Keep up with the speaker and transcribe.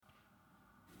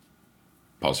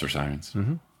Pause for sirens.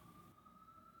 Mm-hmm.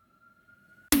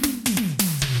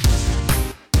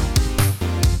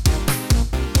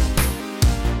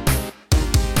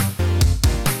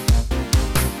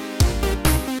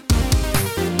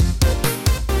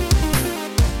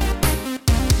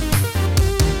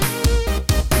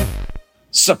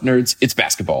 Sup, nerds? It's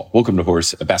basketball. Welcome to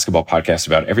Horse, a basketball podcast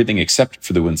about everything except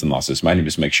for the wins and losses. My name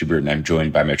is Mike Schubert, and I'm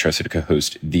joined by my trusted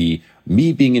co-host,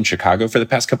 me being in Chicago for the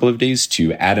past couple of days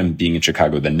to Adam being in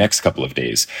Chicago the next couple of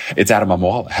days. It's Adam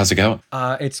Amwal. How's it going?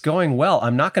 It's going well.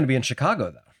 I'm not going to be in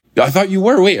Chicago, though. I thought you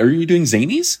were. Wait, are you doing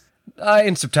Zanies?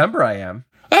 In September, I am.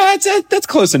 That's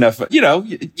close enough. You know,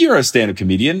 you're a stand-up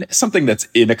comedian. Something that's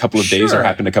in a couple of days or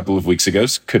happened a couple of weeks ago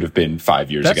could have been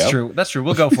 5 years ago. That's true.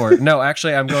 We'll go for it. No,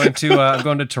 actually, I'm going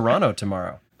to Toronto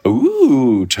tomorrow.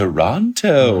 Ooh,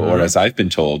 Toronto, or as I've been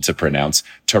told to pronounce,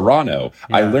 Toronto.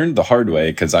 Yeah. I learned the hard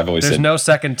way because I've always said... There's no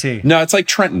second T. No, it's like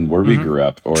Trenton, where we grew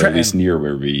up, or at least near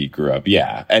where we grew up.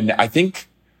 Yeah, and I think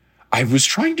I was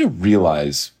trying to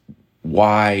realize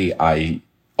why I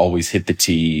always hit the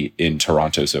T in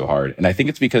Toronto so hard. And I think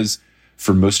it's because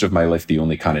for most of my life, the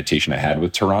only connotation I had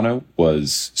with Toronto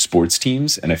was sports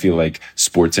teams. And I feel like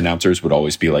sports announcers would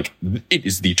always be like, it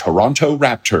is the Toronto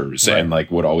Raptors, right, and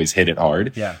like would always hit it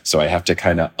hard. Yeah. So I have to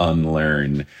kind of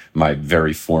unlearn my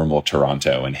very formal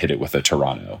Toronto and hit it with a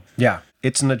Toronto. Yeah.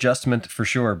 It's an adjustment for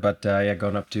sure, but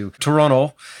going up to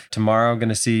Toronto tomorrow. I'm going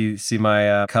to see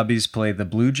my Cubbies play the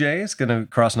Blue Jays. Going to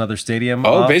cross another stadium.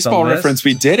 Oh, baseball reference.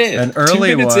 We did it. An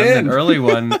early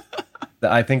one.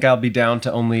 I think I'll be down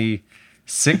to only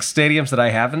 6 stadiums that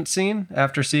I haven't seen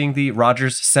after seeing the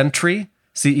Rogers Centre,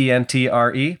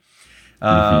 Centre.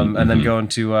 And then going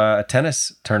to a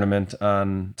tennis tournament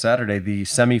on Saturday, the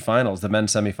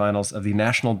men's semifinals of the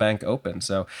National Bank Open.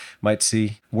 So might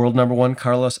see world number 1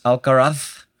 Carlos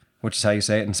Alcaraz, which is how you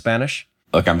say it in Spanish.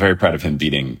 Look, I'm very proud of him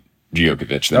beating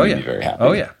Djokovic. That made me very happy.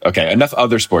 Oh, yeah. Okay, enough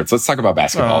other sports. Let's talk about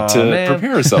basketball.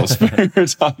 Prepare ourselves for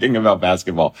talking about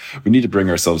basketball, we need to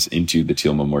bring ourselves into the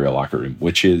Teal Memorial locker room,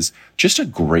 which is just a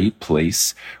great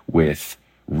place with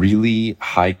really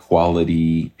high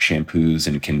quality shampoos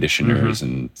and conditioners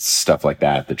and stuff like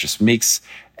that just makes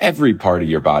every part of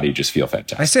your body just feel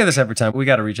fantastic. I say this every time. We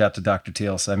got to reach out to Dr.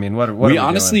 Teal's. I mean, what we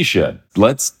honestly doing? Should.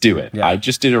 Let's do it. Yeah. I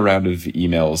just did a round of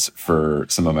emails for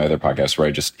some of my other podcasts where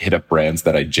I just hit up brands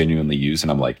that I genuinely use. And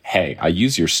I'm like, hey, I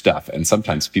use your stuff. And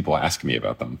sometimes people ask me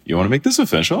about them. You want to make this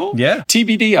official? Yeah.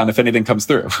 TBD on if anything comes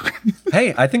through.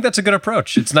 Hey, I think that's a good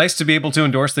approach. It's nice to be able to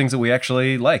endorse things that we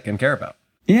actually like and care about.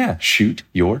 Yeah, shoot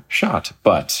your shot.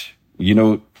 But you know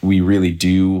what we really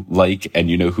do like, and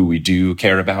you know who we do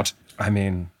care about? I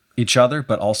mean, each other,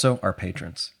 but also our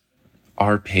patrons.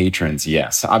 Our patrons,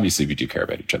 yes. Obviously, we do care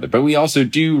about each other, but we also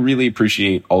do really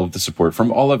appreciate all of the support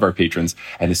from all of our patrons,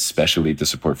 and especially the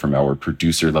support from our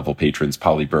producer-level patrons,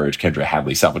 Polly Burridge, Kendra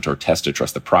Hadley, Salvatore Testa,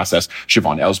 Trust the Process,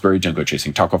 Siobhan Ellsbury, Don't Go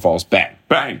Chasing Taco Falls, Bang,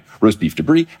 Bang, Roast Beef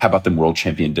Debris, How About Them World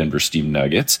Champion Denver Steam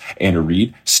Nuggets, Anna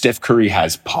Reed, Steph Curry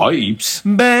Has Pipes,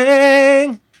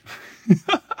 Bang!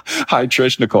 Hi,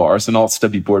 Trish, Nicole Arsenal,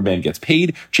 Stubby Boardman Gets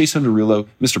Paid, Chase Hunderulo,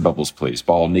 Mr. Bubbles Plays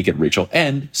Ball, Naked Rachel,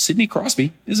 and Sidney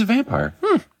Crosby is a vampire.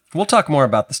 We'll talk more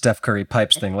about the Steph Curry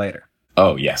pipes thing later.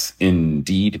 Oh, yes,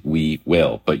 indeed we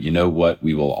will. But you know what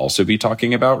we will also be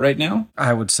talking about right now?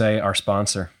 I would say our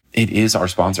sponsor. It is our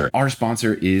sponsor. Our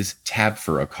sponsor is Tab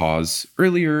for a Cause.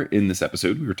 Earlier in this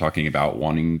episode, we were talking about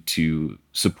wanting to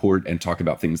support and talk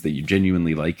about things that you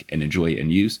genuinely like and enjoy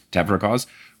and use. Tab for a Cause.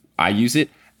 I use it.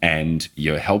 And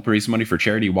you help raise money for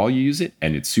charity while you use it.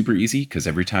 And it's super easy because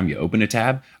every time you open a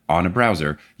tab on a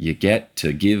browser, you get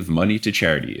to give money to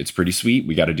charity. It's pretty sweet.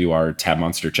 We got to do our Tab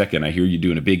Monster check-in. I hear you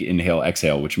doing a big inhale,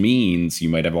 exhale, which means you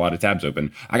might have a lot of tabs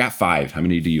open. I got 5. How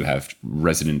many do you have,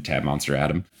 resident Tab Monster,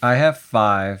 Adam? I have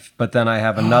 5, but then I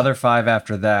have another 5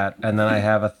 after that. And then I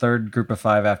have a third group of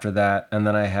 5 after that. And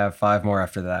then I have 5 more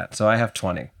after that. So I have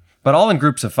 20, but all in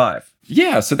groups of 5.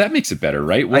 Yeah, so that makes it better,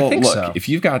 right? Well, I think look, so. If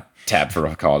you've got Tab for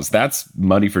a Cause, that's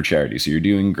money for charity, so you're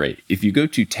doing great. If you go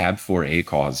to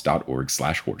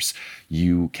tabforacause.org/horse,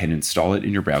 you can install it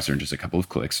in your browser in just a couple of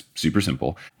clicks, super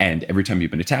simple. And every time you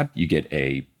open a tab, you get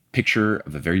a picture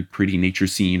of a very pretty nature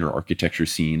scene or architecture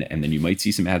scene, and then you might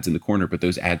see some ads in the corner, but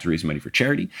those ads raise money for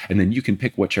charity, and then you can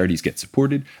pick what charities get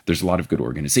supported. There's a lot of good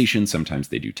organizations. Sometimes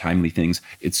they do timely things.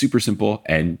 It's super simple,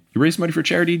 and you raise money for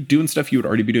charity doing stuff you would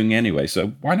already be doing anyway.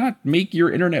 So why not make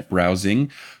your internet browsing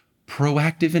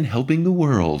proactive in helping the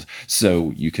world?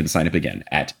 So you can sign up again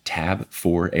at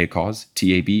tabforacause,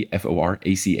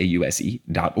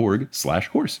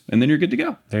 tabforacause.org/horse, and then you're good to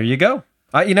go. There you go.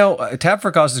 Tab for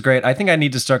a Cause is great. I think I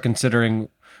need to start considering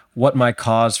what my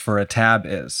cause for a tab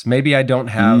is. Maybe I don't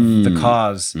have the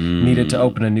cause needed to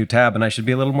open a new tab, and I should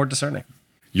be a little more discerning.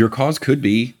 Your cause could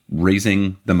be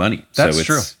raising the money. That's so it's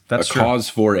true. That's a true. cause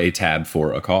for a tab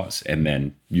for a cause. And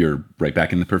then you're right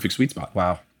back in the perfect sweet spot.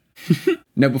 Wow.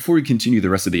 Now, before we continue the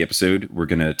rest of the episode, we're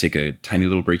going to take a tiny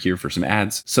little break here for some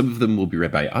ads. Some of them will be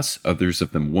read by us. Others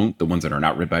of them won't. The ones that are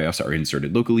not read by us are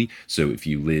inserted locally. So if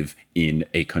you live in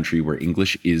a country where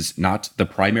English is not the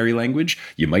primary language,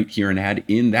 you might hear an ad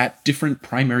in that different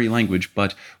primary language.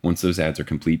 But once those ads are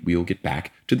complete, we'll get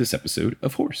back to this episode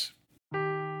of Horse.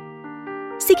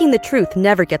 Seeking the truth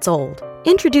never gets old.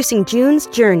 Introducing June's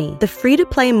Journey, the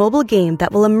free-to-play mobile game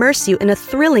that will immerse you in a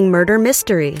thrilling murder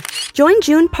mystery. Join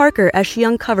June Parker as she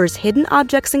uncovers hidden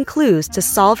objects and clues to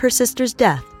solve her sister's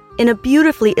death in a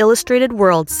beautifully illustrated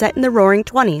world set in the Roaring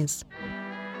 '20s.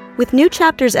 With new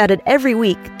chapters added every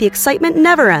week, the excitement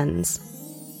never ends.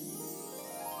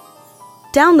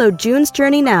 Download June's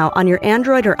Journey now on your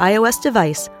Android or iOS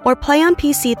device, or play on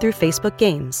PC through Facebook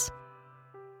Games.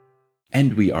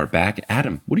 And we are back.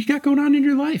 Adam, what do you got going on in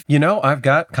your life? You know, I've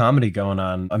got comedy going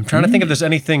on. I'm trying to think if there's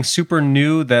anything super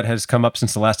new that has come up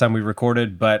since the last time we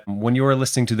recorded, but when you are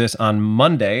listening to this on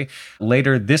Monday,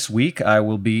 later this week, I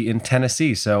will be in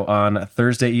Tennessee. So on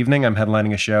Thursday evening, I'm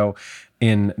headlining a show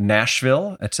in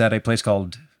Nashville. It's at a place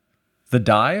called The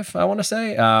Dive, I want to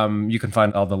say. You can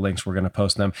find all the links. We're going to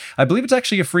post them. I believe it's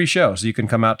actually a free show, so you can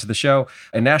come out to the show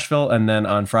in Nashville. And then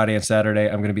on Friday and Saturday,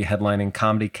 I'm going to be headlining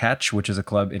Comedy Catch, which is a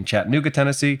club in Chattanooga,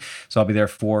 Tennessee. So I'll be there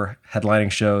for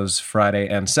headlining shows Friday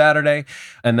and Saturday.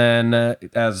 And then,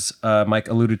 as Mike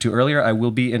alluded to earlier, I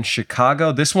will be in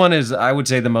Chicago. This one is, I would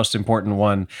say, the most important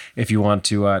one if you want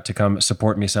to come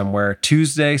support me somewhere.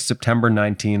 Tuesday, September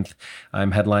 19th,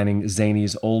 I'm headlining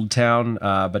Zany's Old Town,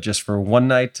 but just for one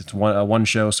night. It's a one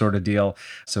show sort of deal.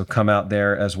 So come out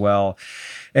there as well.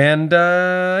 And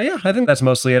yeah, I think that's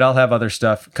mostly it. I'll have other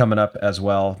stuff coming up as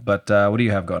well. But what do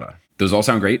you have going on? Those all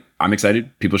sound great. I'm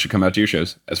excited. People should come out to your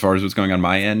shows. As far as what's going on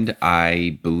my end,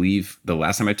 I believe the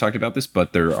last time I talked about this,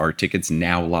 but there are tickets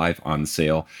now live on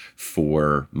sale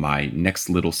for my next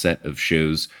little set of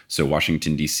shows. So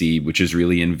Washington, D.C., which is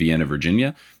really in Vienna,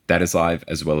 Virginia. That is live,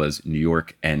 as well as New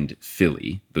York and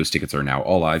Philly. Those tickets are now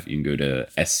all live. You can go to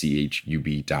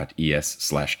schub.es/tour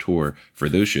for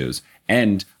those shows.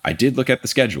 And I did look at the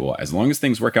schedule. As long as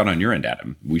things work out on your end,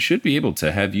 Adam, we should be able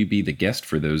to have you be the guest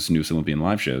for those New Olympian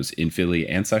live shows in Philly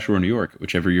and / New York,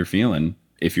 whichever you're feeling.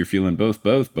 If you're feeling both,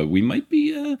 but we might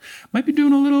be doing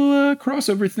a little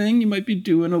crossover thing. You might be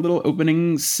doing a little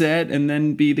opening set and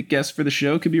then be the guest for the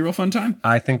show. Could be a real fun time.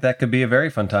 I think that could be a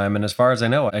very fun time. And as far as I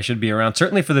know, I should be around,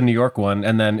 certainly for the New York one.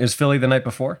 And then is Philly the night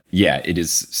before? Yeah, it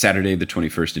is Saturday the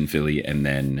 21st in Philly and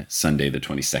then Sunday the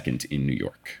 22nd in New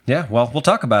York. Yeah, well, we'll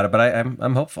talk about it, but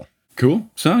I'm hopeful.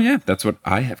 Cool. So yeah, that's what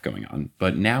I have going on.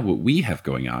 But now what we have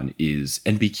going on is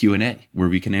NBQ&A, where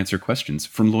we can answer questions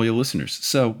from loyal listeners.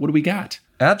 So what do we got?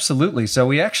 Absolutely. So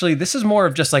this is more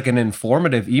of just like an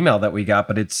informative email that we got,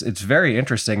 but it's very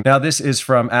interesting. Now, this is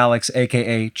from Alex,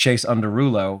 aka Chase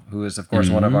Underulo, who is, of course,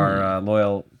 one of our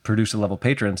loyal producer level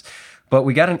patrons. But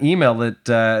we got an email that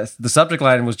the subject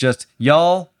line was just,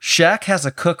 y'all, Shaq has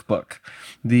a cookbook.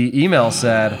 The email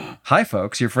said, "Hi,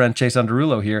 folks, your friend Chase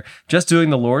Underulo here, just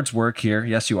doing the Lord's work here,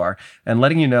 yes, you are, and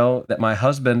letting you know that my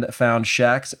husband found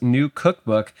Shaq's new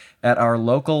cookbook at our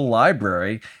local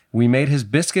library. We made his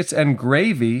biscuits and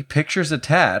gravy, pictures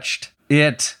attached.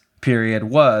 It,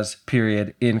 was,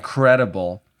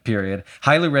 incredible,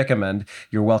 highly recommend.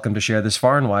 You're welcome to share this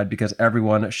far and wide because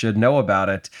everyone should know about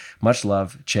it. Much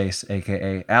love, Chase,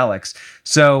 aka Alex."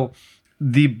 So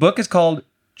the book is called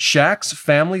Shaq's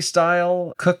Family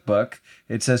Style Cookbook.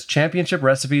 It says championship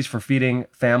recipes for feeding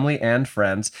family and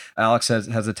friends. Alex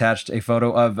has attached a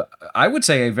photo of, I would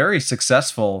say, a very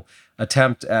successful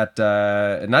attempt at,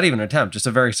 not even an attempt, just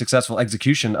a very successful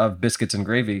execution of biscuits and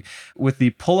gravy with the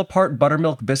pull-apart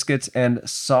buttermilk biscuits and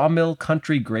sawmill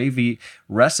country gravy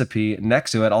recipe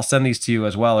next to it. I'll send these to you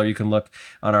as well, or you can look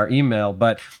on our email.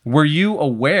 But were you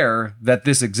aware that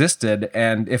this existed?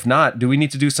 And if not, do we need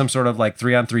to do some sort of like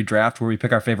 3-on-3 draft where we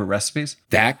pick our favorite recipes?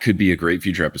 That could be a great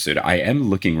future episode. I am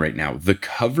looking right now. The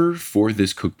cover for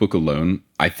this cookbook alone,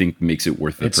 I think, makes it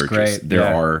worth the purchase. Great. There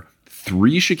are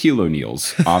 3 Shaquille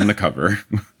O'Neals on the cover,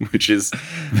 which is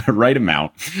the right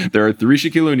amount. There are 3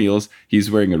 Shaquille O'Neals.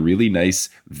 He's wearing a really nice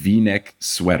V-neck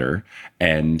sweater.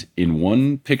 And in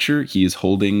one picture, he is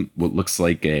holding what looks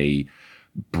like a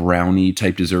brownie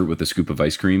type dessert with a scoop of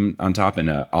ice cream on top in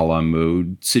a la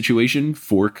mode situation,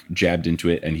 fork jabbed into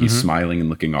it, and he's smiling and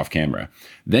looking off camera.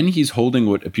 Then he's holding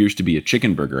what appears to be a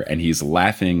chicken burger, and he's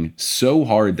laughing so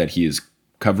hard that he is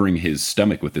covering his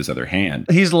stomach with his other hand.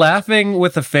 He's laughing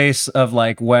with the face of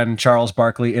like when Charles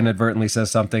Barkley inadvertently says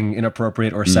something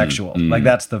inappropriate or sexual. Like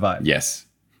that's the vibe. Yes.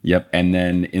 Yep. And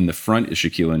then in the front is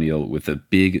Shaquille O'Neal with a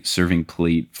big serving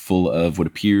plate full of what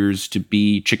appears to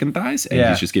be chicken thighs. And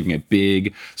he's just giving a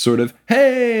big sort of,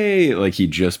 hey, like he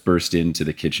just burst into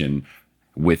the kitchen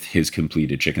with his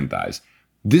completed chicken thighs.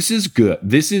 This is good.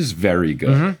 This is very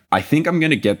good. I think I'm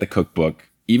going to get the cookbook,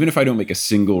 even if I don't make a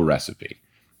single recipe.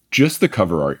 Just the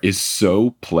cover art is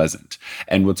so pleasant.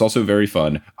 And what's also very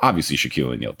fun, obviously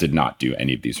Shaquille O'Neal did not do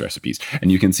any of these recipes. And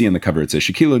you can see on the cover, it says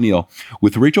Shaquille O'Neal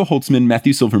with Rachel Holtzman,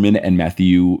 Matthew Silverman, and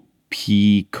Matthew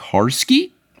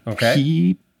Piekarski.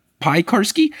 Okay.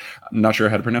 Piekarski? I'm not sure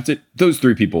how to pronounce it. Those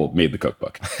three people made the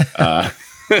cookbook.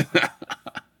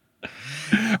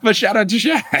 But shout out to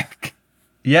Shaq.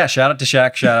 Yeah, shout out to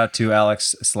Shaq, shout out to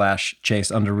Alex / Chase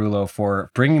Underrulo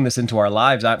for bringing this into our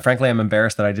lives. Frankly, I'm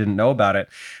embarrassed that I didn't know about it.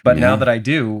 But now that I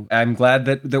do, I'm glad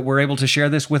that we're able to share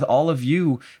this with all of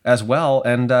you as well.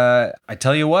 And I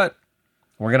tell you what,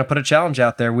 we're going to put a challenge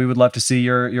out there. We would love to see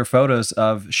your photos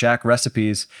of Shaq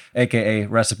recipes, aka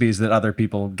recipes that other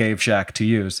people gave Shaq to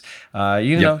use.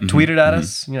 Tweet it at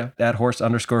us, at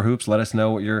 @horse_hoops. Let us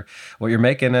know what you're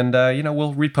making, and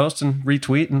we'll repost and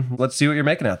retweet, and let's see what you're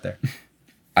making out there.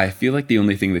 I feel like the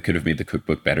only thing that could have made the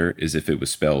cookbook better is if it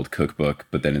was spelled cookbook,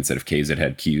 but then instead of K's it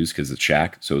had Q's because it's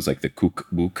Shaq. So it was like the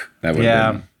cookbook. That would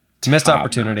have been missed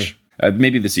opportunity.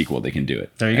 Maybe the sequel, they can do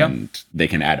it. There you go. And they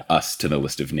can add us to the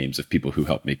list of names of people who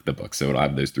helped make the book. So it'll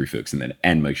have those three folks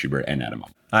and Mike Schubert and Adam.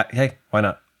 Hey, why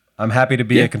not? I'm happy to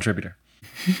be a contributor.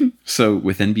 So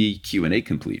with NBA Q&A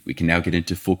complete, we can now get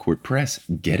into full court press.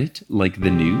 Get it? Like the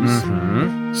news?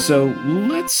 So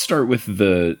let's start with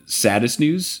the saddest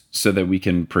news so that we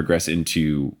can progress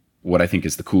into what I think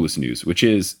is the coolest news, which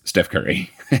is Steph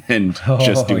Curry and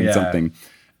just doing something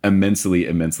immensely,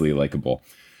 immensely likable.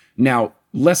 Now,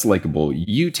 less likable,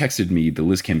 you texted me the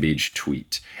Liz Cambage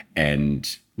tweet,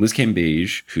 and Liz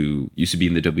Cambage, who used to be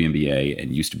in the WNBA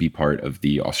and used to be part of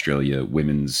the Australia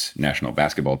women's national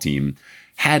basketball team,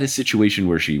 had a situation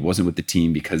where she wasn't with the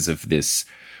team because of this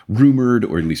rumored,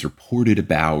 or at least reported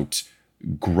about,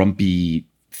 grumpy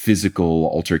physical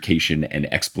altercation and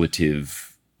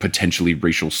expletive, potentially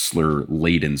racial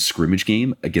slur-laden scrimmage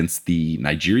game against the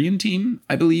Nigerian team,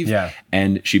 I believe. Yeah.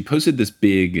 And she posted this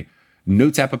big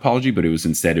Notes app apology, but it was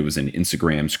an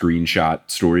Instagram screenshot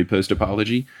story post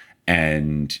apology.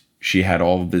 And she had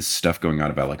all this stuff going on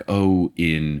about like,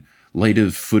 in light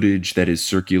of footage that is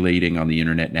circulating on the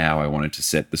internet now, I wanted to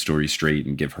set the story straight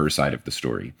and give her side of the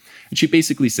story. And she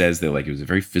basically says that like it was a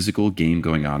very physical game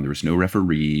going on. There was no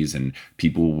referees and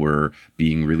people were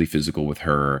being really physical with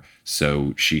her.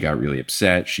 So she got really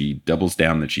upset. She doubles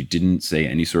down that she didn't say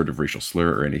any sort of racial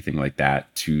slur or anything like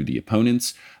that to the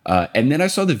opponents. And then I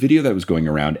saw the video that was going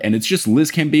around, and it's just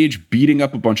Liz Cambage beating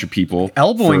up a bunch of people.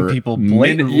 Elbowing people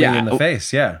blatantly in the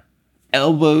face,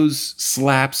 elbows,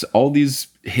 slaps, all these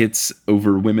hits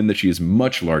over women that she is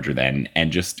much larger than,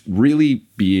 and just really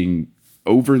being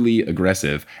overly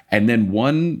aggressive. And then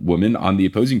one woman on the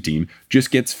opposing team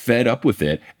just gets fed up with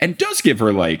it and does give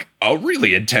her like a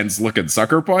really intense looking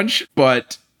sucker punch,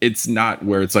 but it's not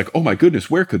where it's like, oh my goodness,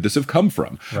 where could this have come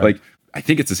from? Right. Like, I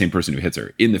think it's the same person who hits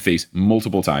her in the face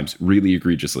multiple times, really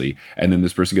egregiously. And then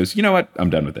this person goes, you know what? I'm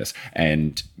done with this.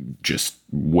 And just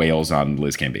wails on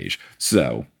Liz Cambage.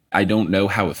 So I don't know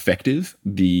how effective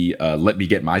the let me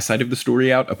get my side of the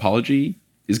story out apology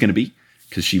is going to be,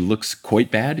 because she looks quite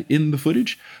bad in the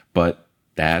footage. But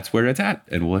that's where it's at.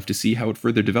 And we'll have to see how it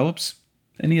further develops.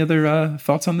 Any other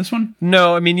thoughts on this one?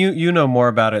 No, I mean, you know more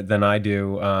about it than I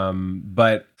do.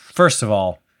 But first of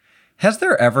all, has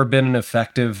there ever been an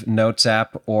effective Notes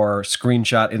app or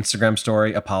screenshot Instagram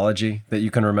story apology that you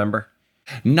can remember?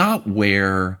 Not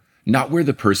where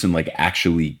the person like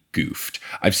actually goofed.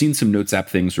 I've seen some Notes app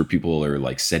things where people are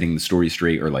like setting the story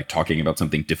straight or like talking about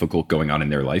something difficult going on in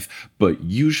their life. But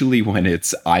usually when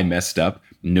it's I messed up,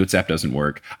 Notes app doesn't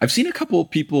work. I've seen a couple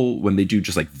of people when they do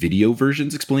just like video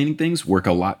versions explaining things work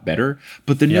a lot better.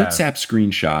 But the Notes app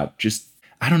screenshot just,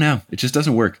 I don't know. It just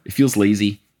doesn't work. It feels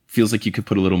lazy. Feels like you could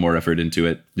put a little more effort into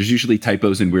it. There's usually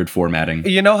typos and weird formatting.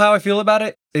 You know how I feel about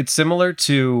it? It's similar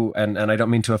to, and I don't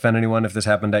mean to offend anyone if this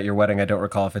happened at your wedding. I don't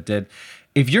recall if it did.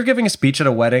 If you're giving a speech at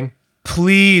a wedding,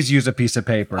 please use a piece of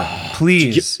paper.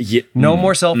 Please. No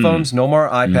more cell phones, no more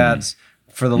iPads.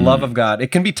 For the love of God.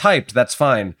 It can be typed, that's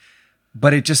fine.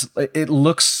 But it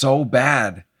looks so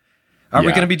bad. Are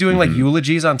we going to be doing like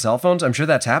eulogies on cell phones? I'm sure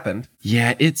that's happened.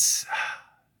 Yeah,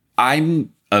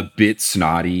 I'm a bit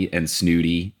snotty and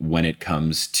snooty when it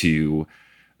comes to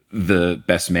the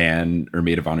best man or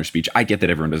maid of honor speech. I get that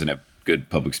everyone doesn't have good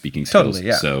public speaking skills. Totally,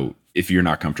 yeah. So if you're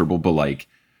not comfortable, but like,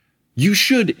 you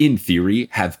should, in theory,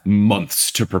 have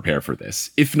months to prepare for this,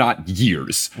 if not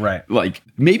years. Right. Like,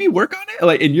 maybe work on it.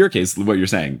 Like, in your case, what you're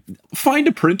saying, find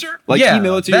a printer, like, Yeah,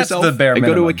 email it to that's yourself the bare and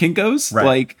go to a minimum. Kinko's. Right.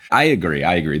 Like, I agree.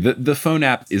 The phone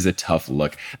app is a tough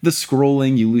look. The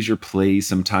scrolling, you lose your place.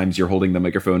 Sometimes you're holding the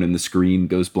microphone and the screen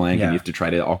goes blank and you have to try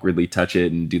to awkwardly touch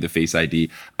it and do the Face ID.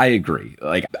 I agree.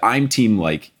 Like, I'm team,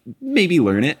 like, maybe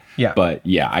learn it. Yeah. But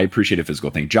yeah, I appreciate a physical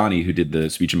thing. Johnny, who did the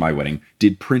speech in my wedding,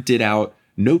 did print it out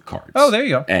note cards. Oh, there you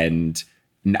go. And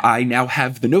I now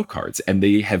have the note cards, and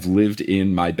they have lived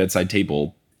in my bedside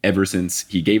table ever since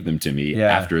he gave them to me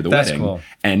after the that's wedding. Cool.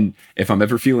 And if I'm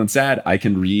ever feeling sad, I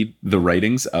can read the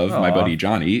writings of my buddy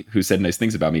Johnny, who said nice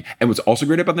things about me. And what's also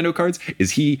great about the note cards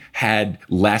is he had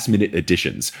last minute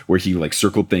additions where he like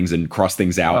circled things and crossed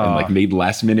things out and like made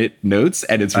last minute notes.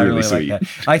 And it's really sweet. Like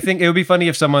that. I think it would be funny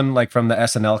if someone like from the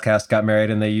SNL cast got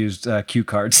married and they used cue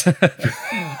cards.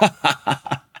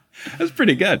 That's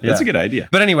pretty good. That's a good idea.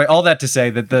 But anyway, all that to say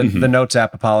that the Notes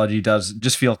app apology does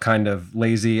just feel kind of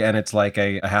lazy, and it's like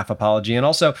a half apology. And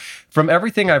also, from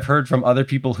everything I've heard from other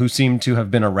people who seem to have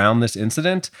been around this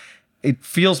incident, it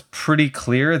feels pretty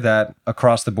clear that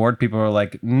across the board, people are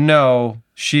like, no,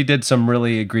 she did some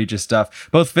really egregious stuff,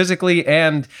 both physically,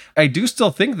 and I do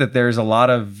still think that there's a lot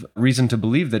of reason to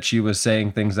believe that she was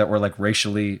saying things that were like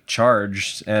racially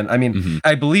charged. And I mean,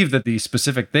 I believe that the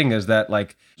specific thing is that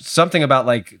like something about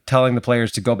like telling the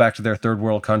players to go back to their third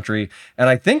world country. And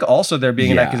I think also there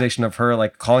being an accusation of her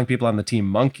like calling people on the team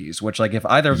monkeys, which like if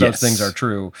either of those things are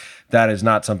true, that is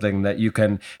not something that you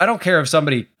can, I don't care if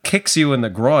somebody kicks you in the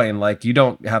groin, like you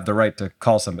don't have the right to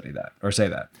call somebody that or say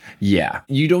that. Yeah.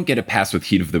 You don't get a pass with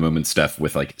heat of the moment stuff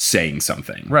with like saying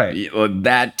something. Right.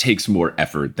 That takes more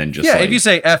effort than just if you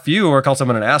say F you or call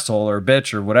someone an asshole or a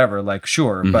bitch or whatever, like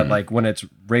sure. But like when it's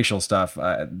racial stuff,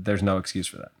 there's no excuse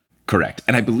for that. Correct.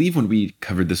 And I believe when we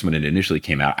covered this when it initially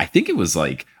came out, I think it was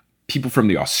like people from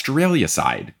the Australia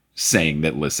side saying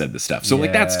that Liz said this stuff. So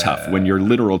like that's tough when your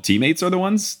literal teammates are the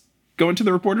ones going to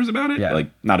the reporters about it. Like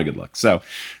not a good look. So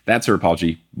that's her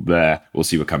apology. We'll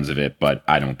see what comes of it. But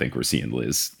I don't think we're seeing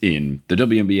Liz in the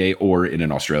WNBA or in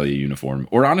an Australia uniform,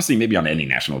 or honestly, maybe on any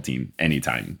national team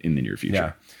anytime in the near future.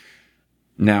 Yeah.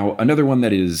 Now, another one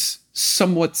that is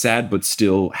somewhat sad, but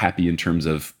still happy in terms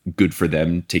of good for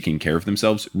them taking care of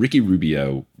themselves. Ricky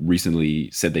Rubio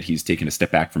recently said that he's taken a step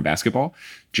back from basketball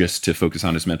just to focus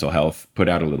on his mental health, put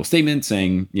out a little statement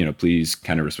saying, you know, please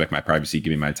kind of respect my privacy,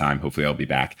 give me my time. Hopefully I'll be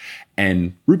back.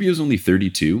 And Rubio's only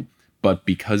 32, but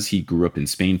because he grew up in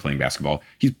Spain playing basketball,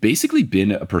 he's basically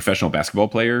been a professional basketball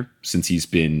player since he's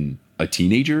been a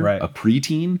teenager, a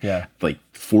preteen, like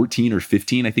 14 or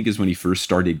 15, I think is when he first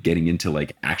started getting into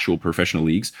like actual professional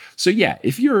leagues. So yeah,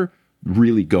 if you're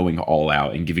really going all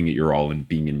out and giving it your all and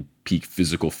being in peak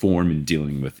physical form and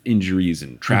dealing with injuries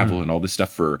and travel and all this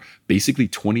stuff for basically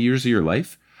 20 years of your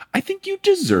life, I think you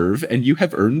deserve and you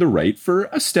have earned the right for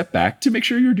a step back to make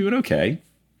sure you're doing okay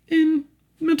in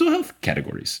mental health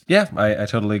categories. Yeah, I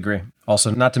totally agree. Also,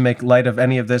 not to make light of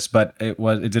any of this, but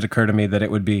it did occur to me that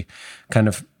it would be kind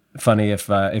of funny if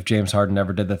James Harden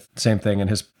ever did the same thing and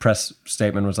his press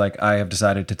statement was like, I have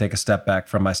decided to take a step back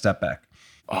from my step back.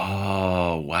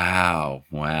 Oh, wow.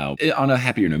 On a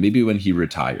happier note, maybe when he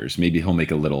retires, maybe he'll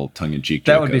make a little tongue-in-cheek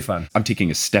joke. That would be fun. I'm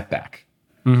taking a step back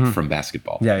from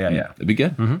basketball. Yeah. That'd be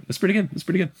good. That's pretty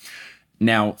good.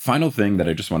 Now, final thing that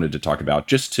I just wanted to talk about,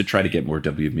 just to try to get more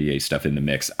WNBA stuff in the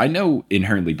mix. I know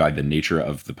inherently by the nature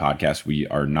of the podcast, we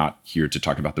are not here to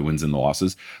talk about the wins and the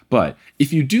losses. But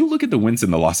if you do look at the wins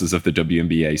and the losses of the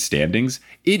WNBA standings,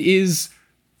 it is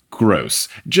gross.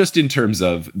 Just in terms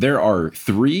of there are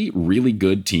 3 really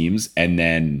good teams, and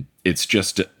then it's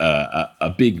just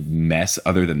a big mess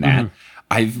other than that.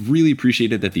 I've really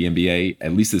appreciated that the NBA,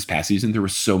 at least this past season, there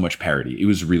was so much parity. It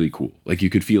was really cool. Like you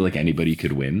could feel like anybody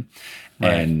could win.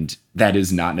 Right. And that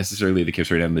is not necessarily the case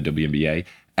right now in the WNBA.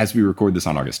 As we record this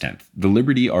on August 10th, the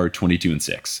Liberty are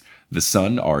 22-6, the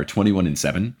Sun are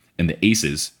 21-7, and the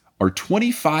Aces are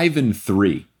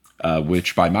 25-3.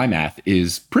 Which by my math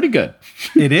is pretty good.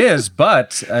 It is,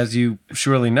 but as you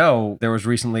surely know, there was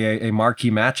recently a marquee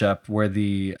matchup where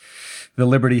the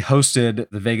Liberty hosted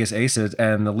the Vegas Aces,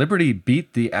 and the Liberty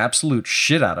beat the absolute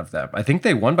shit out of them. I think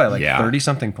they won by like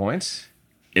 30-something points.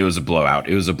 It was a blowout.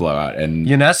 And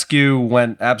Ionescu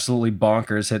went absolutely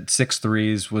bonkers, hit 6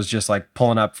 threes, was just like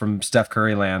pulling up from Steph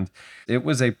Curry land. It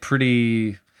was a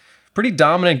pretty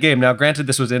dominant game. Now, granted,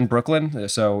 this was in Brooklyn,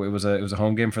 so it was a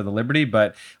home game for the Liberty,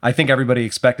 but I think everybody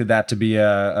expected that to be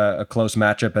a close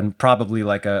matchup and probably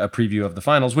like a preview of the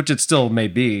finals, which it still may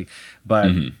be,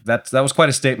 but that was quite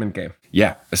a statement game.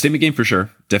 Yeah, a statement game for sure.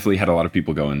 Definitely had a lot of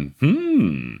people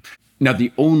going, Now,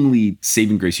 the only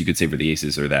saving grace you could say for the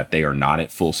Aces are that they are not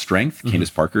at full strength.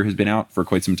 Candace Parker has been out for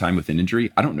quite some time with an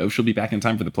injury. I don't know if she'll be back in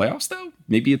time for the playoffs, though.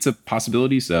 Maybe it's a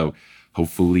possibility. So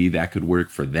hopefully that could work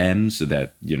for them so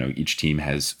that, each team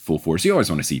has full force. You always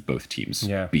want to see both teams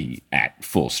be at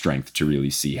full strength to really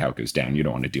see how it goes down. You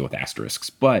don't want to deal with asterisks.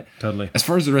 But totally. As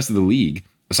far as the rest of the league,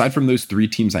 aside from those 3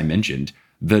 teams I mentioned,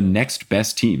 the next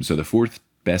best team, so the 4th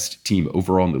best team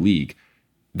overall in the league,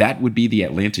 that would be the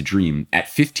Atlanta Dream at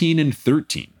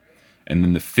 15-13. And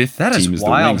then the 5th team is the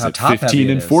Wings at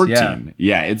 15-14.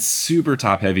 Yeah, it's super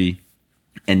top heavy.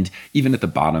 And even at the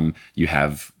bottom, you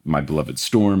have my beloved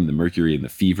Storm, the Mercury, and the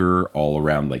Fever all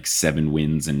around like 7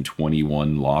 wins and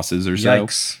 21 losses or so.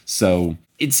 Yikes. So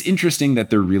it's interesting that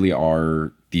there really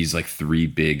are these like 3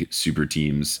 big super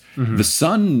teams. The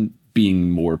Sun being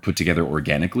more put together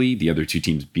organically, the other 2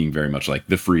 teams being very much like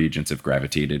the free agents have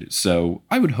gravitated. So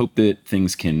I would hope that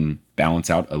things can balance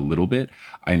out a little bit.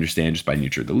 I understand just by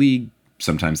nature of the league,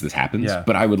 sometimes this happens,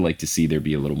 but I would like to see there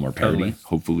be a little more parity. Totally.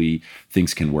 Hopefully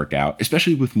things can work out,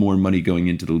 especially with more money going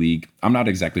into the league. I'm not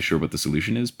exactly sure what the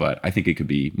solution is, but I think it could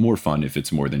be more fun if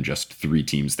it's more than just 3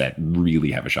 teams that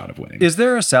really have a shot of winning. Is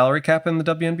there a salary cap in the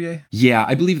WNBA? Yeah,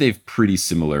 I believe they have pretty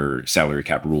similar salary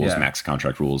cap rules, max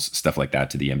contract rules, stuff like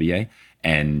that to the NBA.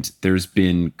 And there's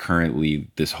been currently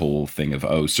this whole thing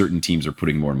of, certain teams are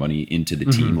putting more money into the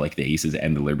team, like the Aces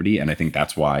and the Liberty. And I think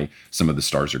that's why some of the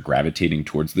stars are gravitating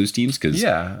towards those teams. Because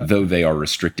though they are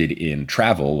restricted in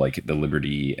travel, like the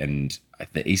Liberty and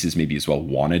the Aces maybe as well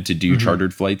wanted to do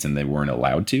chartered flights and they weren't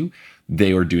allowed to,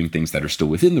 they are doing things that are still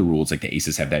within the rules. Like the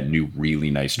Aces have that new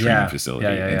really nice training facility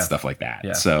and stuff like that.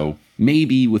 Yeah. So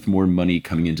maybe with more money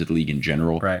coming into the league in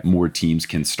general, more teams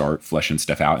can start fleshing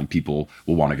stuff out and people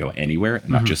will want to go anywhere,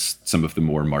 not just some of the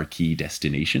more marquee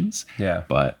destinations. Yeah.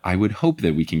 But I would hope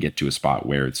that we can get to a spot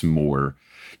where it's more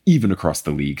even across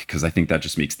the league, because I think that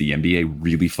just makes the NBA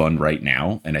really fun right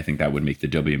now. And I think that would make the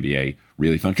WNBA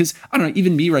really fun. Because I don't know,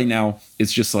 even me right now,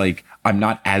 it's just like, I'm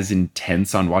not as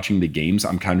intense on watching the games.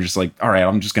 I'm kind of just like, all right,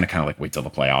 I'm just going to kind of like wait till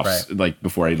the playoffs, like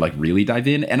before I like really dive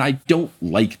in. And I don't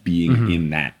like being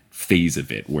in that phase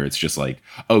of it where it's just like,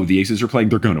 oh, the Aces are playing,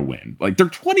 they're going to win. Like they're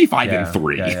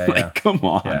 25-3. Like, come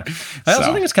on. Yeah. I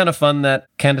also think it's kind of fun that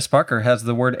Candace Parker has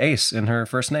the word ace in her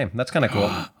first name. That's kind of cool.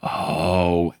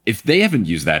 Oh, if they haven't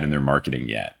used that in their marketing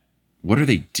yet, what are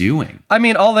they doing? I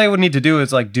mean, all they would need to do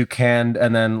is like do canned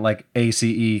and then like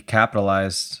ACE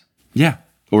capitalized. Yeah.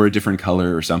 Or a different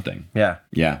color or something. Yeah.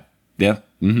 Yeah. Yeah.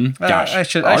 Mm-hmm. Gosh. I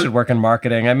should work in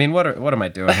marketing. I mean, what am I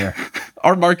doing here?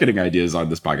 Our marketing ideas on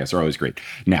this podcast are always great.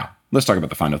 Now, let's talk about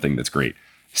the final thing that's great.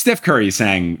 Steph Curry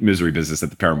sang Misery Business at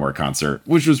the Paramore concert,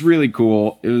 which was really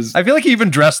cool. I feel like he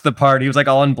even dressed the part. He was like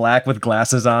all in black with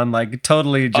glasses on, like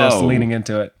totally just leaning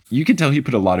into it. You can tell he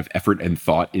put a lot of effort and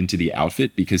thought into the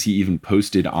outfit because he even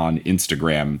posted on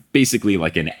Instagram basically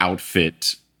like an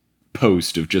outfit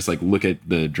post of just like, look at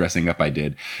the dressing up I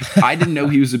did. I didn't know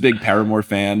he was a big Paramore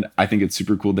fan. I think it's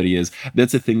super cool that he is.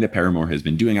 That's a thing that Paramore has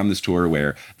been doing on this tour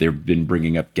where they've been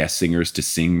bringing up guest singers to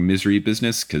sing Misery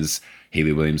Business because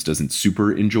Hayley Williams doesn't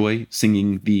super enjoy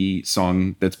singing the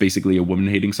song that's basically a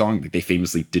woman-hating song. Like they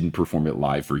famously didn't perform it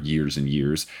live for years and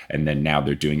years, and then now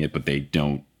they're doing it, but they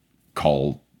don't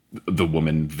call the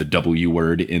woman the W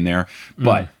word in there.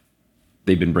 But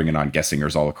they've been bringing on guest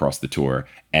singers all across the tour.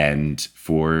 And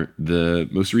for the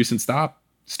most recent stop,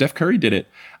 Steph Curry did it.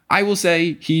 I will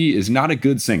say he is not a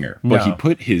good singer, but he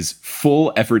put his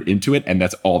full effort into it, and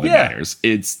that's all that matters.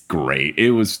 It's great.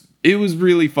 It was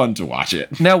really fun to watch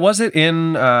it. Now, was it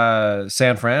in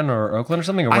San Fran or Oakland or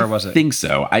something, or where was it? I think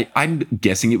so. I'm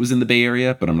guessing it was in the Bay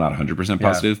Area, but I'm not 100%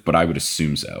 positive, but I would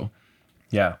assume so.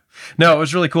 Yeah. No, it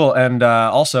was really cool. And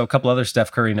also a couple other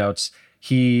Steph Curry notes.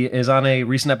 He is on a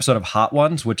recent episode of Hot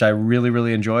Ones, which I really,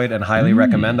 really enjoyed and highly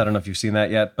recommend. I don't know if you've seen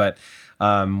that yet, but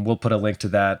we'll put a link to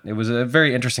that. It was a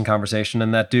very interesting conversation.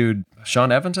 And that dude,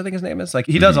 Sean Evans, I think his name is, like,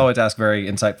 he does always ask very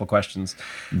insightful questions.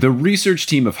 The research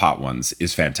team of Hot Ones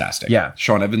is fantastic. Yeah.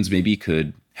 Sean Evans maybe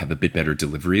could have a bit better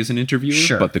delivery as an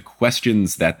interviewer, but the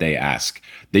questions that they ask,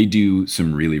 they do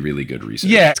some really, really good research.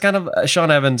 Yeah, it's kind of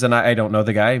Sean Evans, and I don't know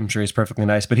the guy. I'm sure he's perfectly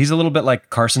nice, but he's a little bit like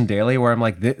Carson Daly, where I'm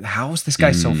like, how is this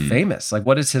guy so famous? Like,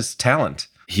 what is his talent?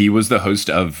 He was the host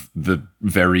of it's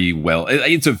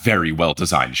a very well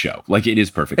designed show. Like it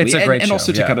is perfect. It's a great show. And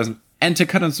also to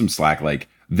cut on some slack, like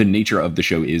the nature of the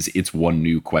show is it's one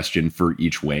new question for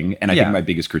each wing. And I think my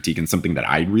biggest critique and something that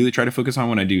I really try to focus on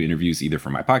when I do interviews, either for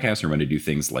my podcast or when I do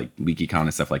things like LeakyCon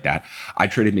and stuff like that, I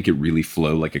try to make it really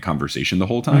flow like a conversation the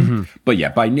whole time. But yeah,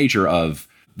 by nature of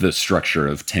the structure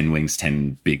of 10 Wings,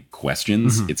 10 Big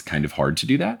Questions, it's kind of hard to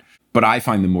do that. But I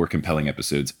find the more compelling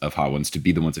episodes of Hot Ones to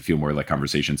be the ones that feel more like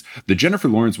conversations. The Jennifer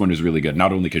Lawrence one is really good,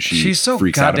 not only because she's so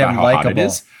freaks out about how hot it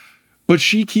is, but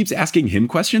she keeps asking him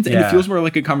questions, and it feels more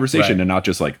like a conversation and not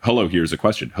just like, hello, here's a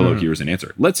question. Hello, here's an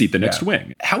answer. Let's eat the next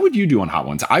wing. How would you do on Hot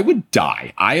Ones? I would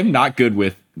die. I am not good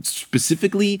with,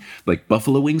 specifically, like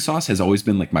buffalo wing sauce has always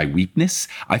been like my weakness.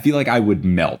 I feel like I would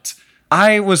melt.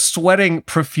 I was sweating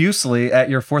profusely at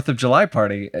your 4th of July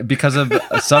party because of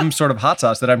some sort of hot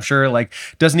sauce that I'm sure like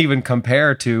doesn't even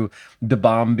compare to the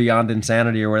Bomb Beyond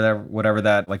Insanity or whatever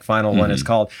that like final one is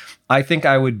called. I think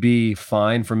I would be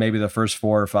fine for maybe the first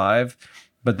 4 or 5,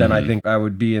 but then I think I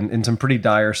would be in some pretty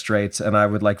dire straits, and I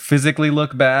would like physically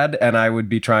look bad, and I would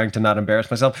be trying to not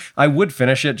embarrass myself. I would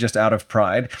finish it just out of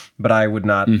pride, but I would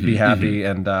not be happy,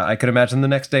 and I could imagine the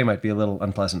next day might be a little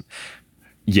unpleasant.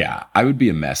 Yeah, I would be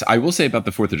a mess. I will say about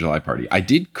the 4th of July party, I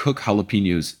did cook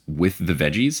jalapenos with the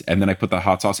veggies, and then I put the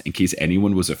hot sauce in case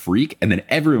anyone was a freak, and then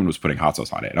everyone was putting hot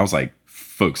sauce on it. And I was like,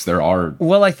 folks, there are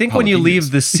Well, I think when you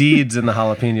leave the seeds in the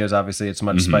jalapenos, obviously it's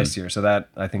much spicier. So that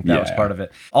I think that was part of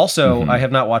it. Also, I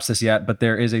have not watched this yet, but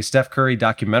there is a Steph Curry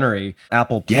documentary,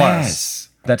 Apple Plus.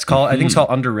 That's called, I think it's called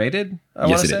Underrated, I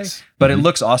want to say. Is. But it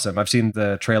looks awesome. I've seen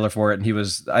the trailer for it,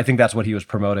 and I think that's what he was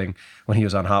promoting when he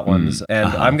was on Hot Ones. And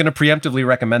I'm going to preemptively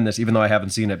recommend this, even though I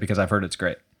haven't seen it, because I've heard it's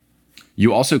great.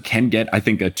 You also can get, I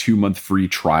think, a 2-month free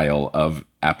trial of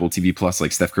Apple TV Plus.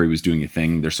 Like Steph Curry was doing a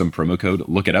thing. There's some promo code.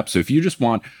 Look it up. So if you just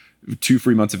want 2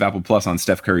 free months of Apple Plus on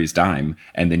Steph Curry's dime,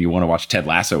 and then you want to watch Ted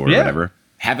Lasso or whatever,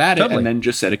 have at it, and then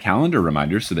just set a calendar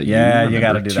reminder so that you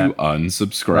remember to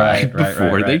unsubscribe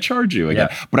before they charge you again.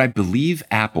 But I believe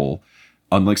Apple,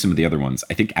 unlike some of the other ones,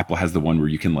 I think Apple has the one where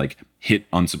you can like hit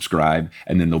unsubscribe,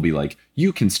 and then they'll be like,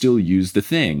 you can still use the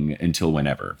thing until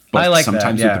whenever. But I like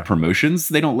sometimes that, with the promotions,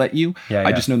 they don't let you.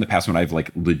 I just know in the past when I've like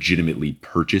legitimately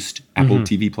purchased Apple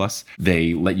TV Plus,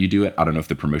 they let you do it. I don't know if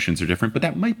the promotions are different, but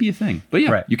that might be a thing. But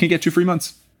you can get 2 free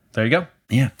months. There you go.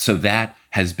 Yeah. So that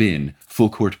has been Full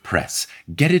Court Press.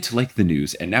 Get it like the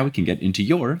news. And now we can get into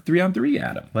your 3-on-3,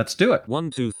 Adam. Let's do it.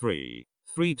 1, 2, 3.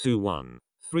 3, 2, 1.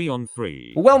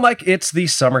 3-on-3. Well, Mike, it's the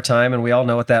summertime, and we all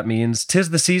know what that means. 'Tis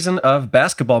the season of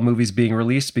basketball movies being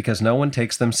released because no one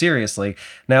takes them seriously.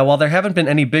 Now, while there haven't been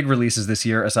any big releases this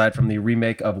year, aside from the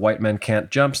remake of White Men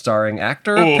Can't Jump starring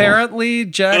actor, apparently,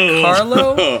 Jack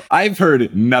Harlow. I've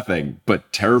heard nothing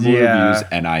but terrible reviews,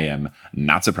 and I am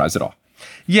not surprised at all.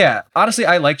 Yeah, honestly,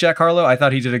 I like Jack Harlow. I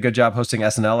thought he did a good job hosting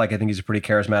SNL. Like, I think he's a pretty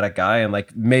charismatic guy, and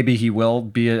like maybe he will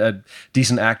be a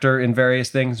decent actor in various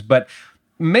things. But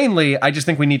mainly, I just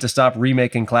think we need to stop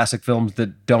remaking classic films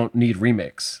that don't need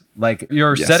remakes. Like,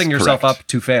 you're setting yourself up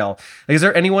to fail. Like, is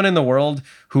there anyone in the world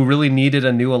who really needed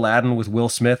a new Aladdin with Will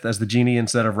Smith as the genie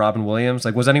instead of Robin Williams?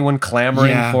 Like, was anyone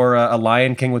clamoring for a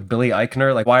Lion King with Billy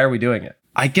Eichner? Like, why are we doing it?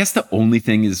 I guess the only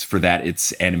thing is for that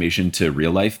it's animation to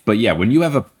real life. But yeah, when you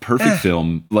have a perfect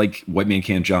film like White Man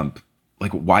Can't Jump,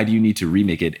 like, why do you need to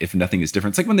remake it if nothing is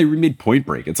different? It's like when they remade Point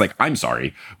Break. It's like, I'm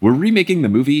sorry, we're remaking the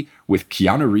movie with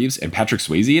Keanu Reeves and Patrick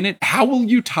Swayze in it. How will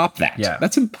you top that? Yeah.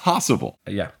 That's impossible.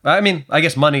 Yeah. I mean, I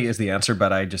guess money is the answer,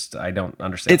 but I don't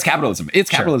understand. It's capitalism. It's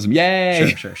capitalism.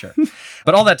 Yay. Sure.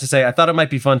 But all that to say, I thought it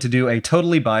might be fun to do a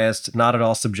totally biased, not at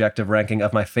all subjective ranking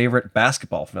of my favorite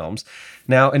basketball films.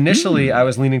 Now, initially, I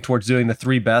was leaning towards doing the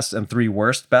 3 best and 3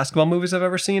 worst basketball movies I've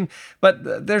ever seen,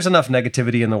 but there's enough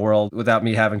negativity in the world without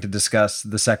me having to discuss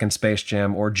the second Space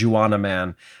Jam or Juwanna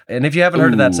Man. And if you haven't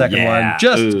heard of that second one,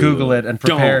 just Google it and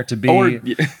prepare to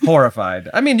be horrified.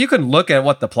 I mean, you can look at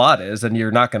what the plot is and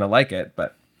you're not going to like it,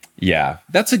 but... Yeah,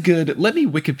 that's a good, let me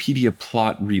Wikipedia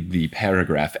plot read the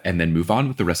paragraph and then move on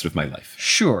with the rest of my life.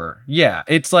 Sure. Yeah.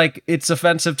 It's like, it's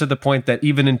offensive to the point that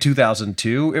even in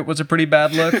 2002, it was a pretty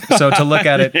bad look. So to look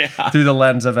at it through the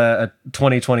lens of a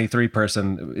 2023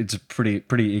 person, it's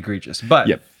pretty egregious. But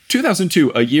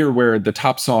 2002, a year where the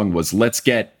top song was Let's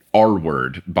Get R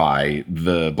Word by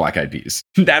the Black Eyed Peas.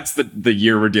 That's the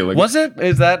year we're dealing with. Was it?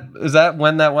 Is that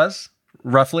when that was?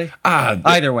 Roughly?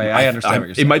 Either way, I understand what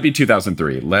you're saying. It might be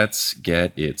 2003. Let's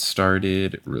Get It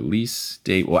Started. Release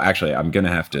date. Well, actually, I'm going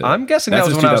to have to... I'm guessing that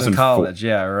was when I was in college.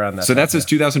 Yeah, around that So time, that says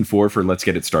 2004 for Let's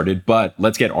Get It Started, but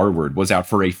Let's Get R Word was out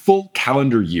for a full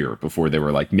calendar year before they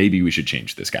were like, maybe we should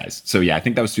change this, guys. So yeah, I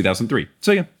think that was 2003.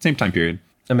 So yeah, same time period.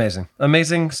 Amazing.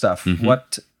 Amazing stuff.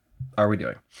 What are we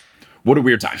doing? What a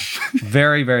weird time.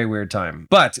 Very, very weird time.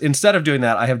 But instead of doing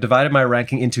that, I have divided my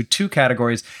ranking into two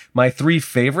categories. My three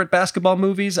favorite basketball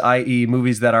movies, i.e.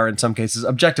 movies that are in some cases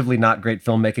objectively not great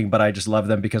filmmaking, but I just love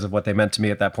them because of what they meant to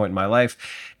me at that point in my life,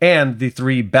 and the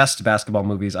three best basketball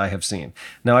movies I have seen.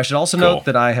 Now, I should also note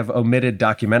that I have omitted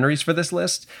documentaries for this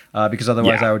list because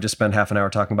otherwise I would just spend half an hour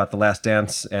talking about The Last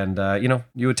Dance, and,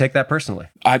 you would take that personally.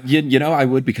 I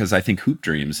would, because I think Hoop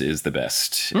Dreams is the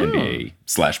best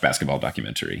NBA/basketball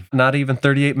documentary. Not even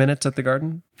 38 Minutes at the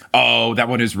Garden? Oh, that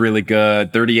one is really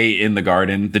good. 38 in the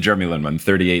Garden. The Jeremy Lin one,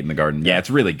 38 in the Garden. Yeah, it's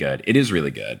really good. It is really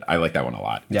good. I like that one a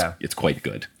lot. It's quite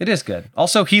good. It is good.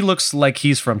 Also, he looks like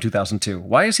he's from 2002.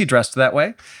 Why is he dressed that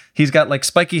way? He's got like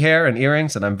spiky hair and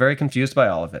earrings, and I'm very confused by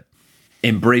all of it.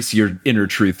 Embrace your inner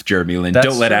truth, Jeremy Lin.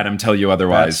 Don't let Adam tell you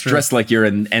otherwise. Dress like you're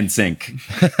in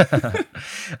NSYNC.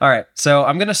 All right, so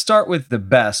I'm going to start with the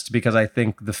best because I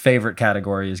think the favorite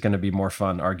category is going to be more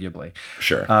fun, arguably.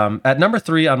 Sure. At number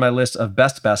 3 on my list of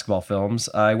best basketball films,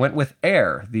 I went with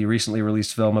Air, the recently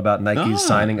released film about Nike's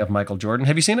signing of Michael Jordan.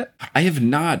 Have you seen it? I have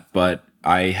not, but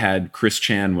I had Chris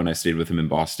Chan, when I stayed with him in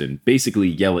Boston, basically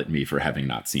yell at me for having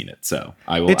not seen it. So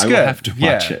I will have to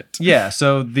watch it. Yeah,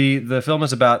 so the film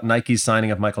is about Nike's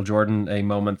signing of Michael Jordan, a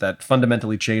moment that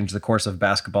fundamentally changed the course of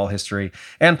basketball history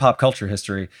and pop culture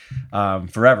history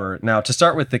forever. Now, to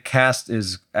start with, the cast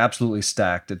is absolutely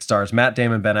stacked. It stars Matt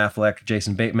Damon, Ben Affleck,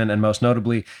 Jason Bateman, and most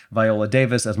notably, Viola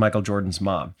Davis as Michael Jordan's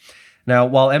mom. Now,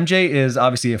 while MJ is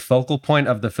obviously a focal point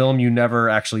of the film, you never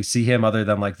actually see him other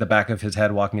than like the back of his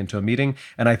head walking into a meeting.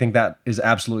 And I think that is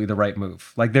absolutely the right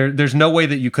move. Like there's no way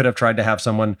that you could have tried to have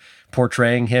someone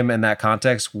portraying him in that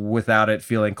context without it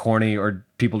feeling corny or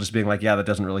people just being like, yeah, that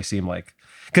doesn't really seem like,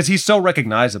 because he's so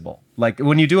recognizable. Like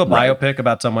when you do a biopic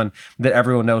about someone that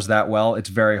everyone knows that well, it's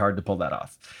very hard to pull that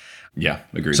off. Yeah,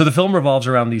 agreed. So the film revolves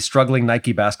around the struggling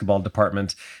Nike basketball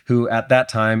department, who at that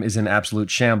time is in absolute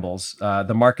shambles.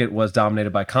 The market was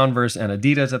dominated by Converse and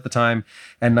Adidas at the time,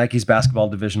 and Nike's basketball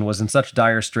division was in such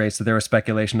dire straits that there was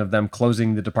speculation of them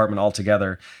closing the department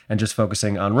altogether and just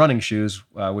focusing on running shoes,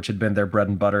 which had been their bread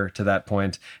and butter to that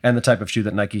point, and the type of shoe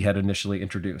that Nike had initially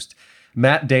introduced.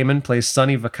 Matt Damon plays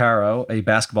Sonny Vaccaro, a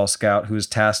basketball scout who is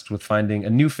tasked with finding a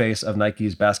new face of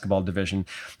Nike's basketball division.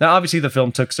 Now, obviously, the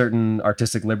film took certain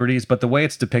artistic liberties, but the way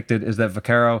it's depicted is that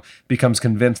Vaccaro becomes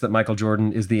convinced that Michael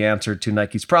Jordan is the answer to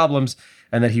Nike's problems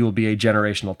and that he will be a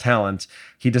generational talent.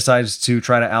 He decides to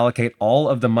try to allocate all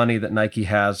of the money that Nike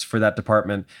has for that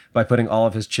department by putting all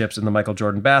of his chips in the Michael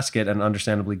Jordan basket, and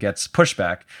understandably gets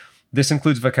pushback. This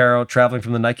includes Vaccaro traveling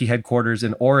from the Nike headquarters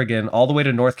in Oregon all the way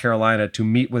to North Carolina to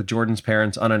meet with Jordan's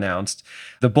parents unannounced.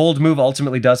 The bold move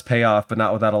ultimately does pay off, but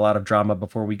not without a lot of drama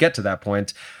before we get to that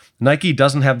point. Nike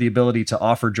doesn't have the ability to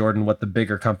offer Jordan what the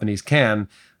bigger companies can,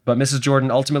 but Mrs. Jordan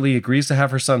ultimately agrees to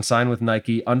have her son sign with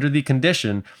Nike under the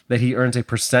condition that he earns a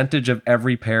percentage of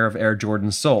every pair of Air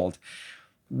Jordans sold,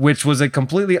 which was a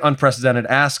completely unprecedented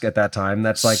ask at that time.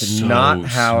 That's like so not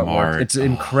how it works. It's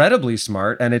incredibly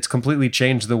smart, and it's completely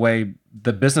changed the way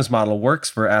the business model works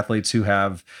for athletes who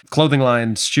have clothing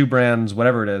lines, shoe brands,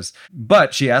 whatever it is.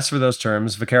 But she asks for those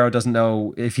terms. Vaccaro doesn't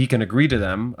know if he can agree to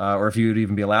them or if he would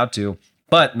even be allowed to.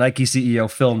 But Nike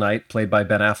CEO Phil Knight, played by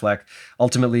Ben Affleck,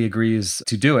 ultimately agrees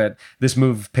to do it. This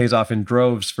move pays off in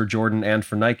droves for Jordan and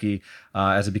for Nike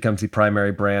as it becomes the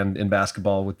primary brand in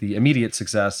basketball with the immediate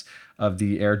success of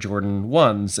the Air Jordan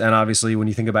 1s. And obviously, when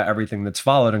you think about everything that's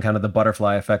followed and kind of the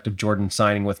butterfly effect of Jordan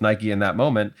signing with Nike in that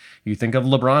moment, you think of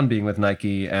LeBron being with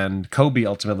Nike and Kobe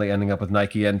ultimately ending up with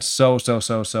Nike, and so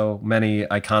many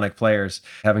iconic players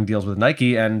having deals with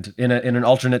Nike. And in an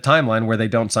alternate timeline where they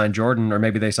don't sign Jordan, or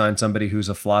maybe they sign somebody who's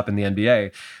a flop in the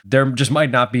NBA, there just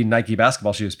might not be Nike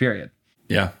basketball shoes, period.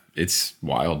 Yeah. It's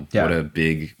wild. Yeah. What a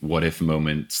big what if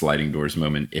moment, sliding doors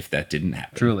moment, if that didn't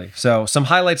happen. Truly. So some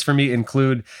highlights for me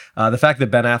include the fact that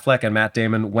Ben Affleck and Matt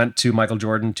Damon went to Michael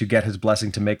Jordan to get his blessing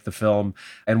to make the film.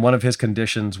 And one of his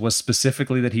conditions was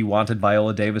specifically that he wanted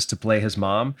Viola Davis to play his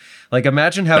mom. Like,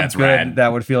 imagine how good rad.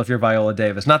 That would feel if you're Viola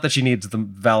Davis. Not that she needs the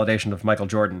validation of Michael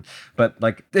Jordan, but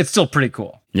like, it's still pretty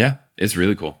cool. Yeah, it's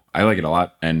really cool. I like it a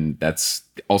lot. And that's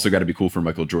also got to be cool for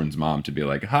Michael Jordan's mom to be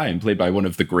like, hi, I'm played by one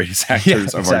of the greatest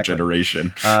actors of our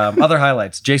generation. Other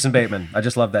highlights, Jason Bateman. I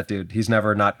just love that dude. He's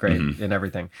never not great in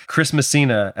everything. Chris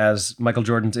Messina as Michael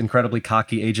Jordan's incredibly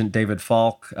cocky agent David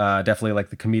Falk. Definitely like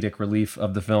the comedic relief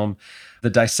of the film. The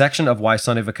dissection of why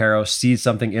Sonny Vaccaro sees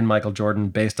something in Michael Jordan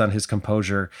based on his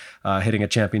composure, hitting a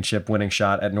championship winning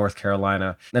shot at North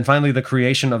Carolina. And finally, the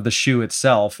creation of the shoe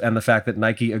itself and the fact that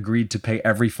Nike agreed to pay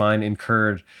every fine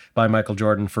incurred by Michael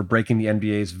Jordan for breaking the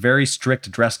NBA's very strict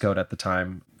dress code at the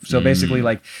time. So basically,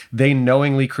 like, they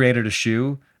knowingly created a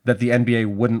shoe that the NBA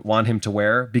wouldn't want him to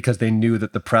wear because they knew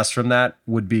that the press from that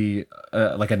would be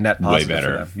like a net positive way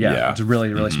better for them. Yeah, it's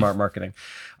really, really smart marketing.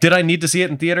 Did I need to see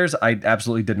it in theaters? I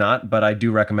absolutely did not, but I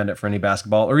do recommend it for any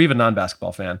basketball or even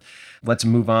non-basketball fan. Let's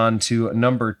move on to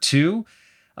number 2.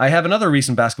 I have another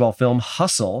recent basketball film,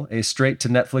 Hustle, a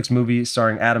straight-to-Netflix movie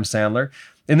starring Adam Sandler.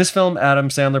 In this film, Adam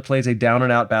Sandler plays a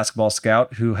down-and-out basketball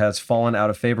scout who has fallen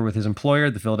out of favor with his employer,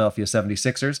 the Philadelphia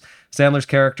 76ers. Sandler's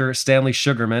character, Stanley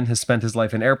Sugarman, has spent his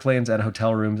life in airplanes and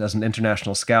hotel rooms as an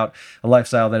international scout, a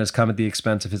lifestyle that has come at the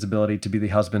expense of his ability to be the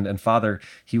husband and father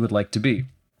he would like to be.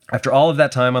 After all of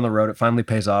that time on the road, it finally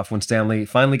pays off when Stanley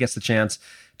finally gets the chance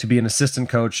to be an assistant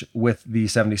coach with the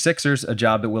 76ers, a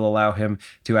job that will allow him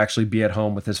to actually be at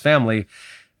home with his family.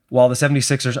 While the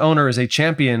 76ers owner is a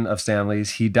champion of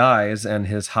Stanley's, he dies, and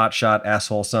his hotshot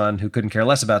asshole son, who couldn't care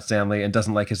less about Stanley and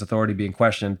doesn't like his authority being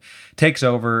questioned, takes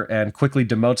over and quickly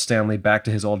demotes Stanley back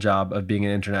to his old job of being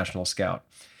an international scout.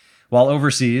 While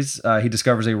overseas, he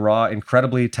discovers a raw,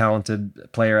 incredibly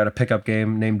talented player at a pickup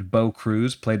game named Bo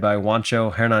Cruz, played by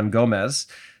Juancho Hernan Gomez,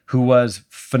 who was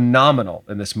phenomenal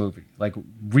in this movie. Like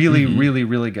really, really,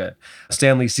 really good.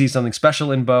 Stanley sees something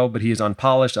special in Bo, but he is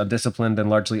unpolished, undisciplined, and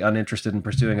largely uninterested in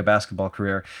pursuing a basketball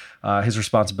career. His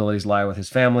responsibilities lie with his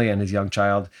family and his young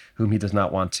child, whom he does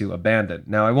not want to abandon.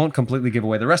 Now, I won't completely give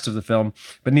away the rest of the film,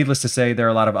 but needless to say, there are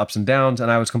a lot of ups and downs, and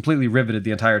I was completely riveted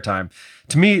the entire time.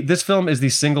 To me, this film is the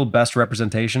single best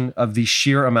representation of the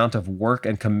sheer amount of work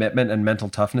and commitment and mental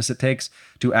toughness it takes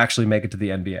to actually make it to the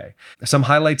NBA. Some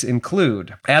highlights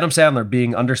include Adam Sandler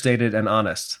being understated and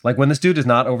honest. Like, when this dude is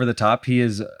not over the top, he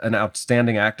is an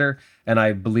outstanding actor, and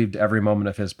I believed every moment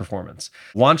of his performance.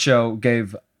 Juancho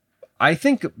gave, I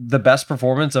think, the best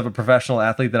performance of a professional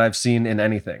athlete that I've seen in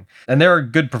anything. And there are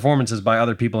good performances by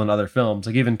other people in other films,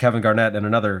 like even Kevin Garnett in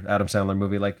another Adam Sandler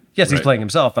movie. Like, yes, he's playing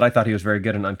himself, but I thought he was very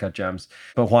good in Uncut Gems.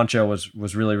 But Juancho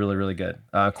was really, really, really good.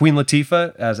 Queen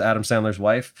Latifah, as Adam Sandler's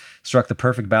wife, struck the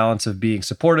perfect balance of being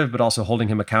supportive, but also holding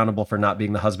him accountable for not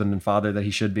being the husband and father that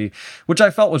he should be, which I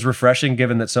felt was refreshing,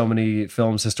 given that so many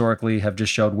films historically have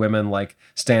just showed women like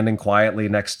standing quietly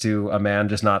next to a man,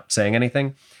 just not saying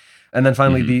anything. And then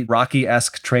finally, the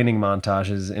Rocky-esque training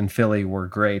montages in Philly were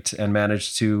great and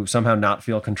managed to somehow not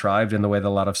feel contrived in the way that a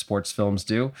lot of sports films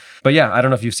do. But yeah, I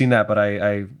don't know if you've seen that, but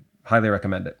I highly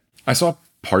recommend it. I saw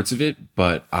parts of it,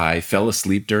 but I fell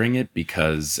asleep during it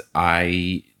because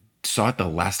I saw it the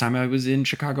last time I was in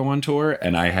Chicago on tour,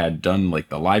 and I had done like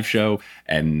the live show,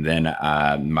 and then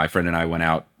my friend and I went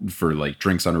out for like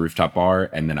drinks on a rooftop bar,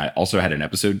 and then I also had an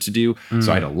episode to do.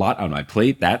 So I had a lot on my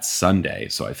plate that Sunday.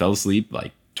 So I fell asleep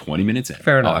like 20 minutes in.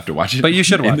 Fair enough. I'll have to watch it. But you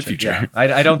should watch in the it. future. Yeah.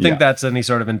 I don't think that's any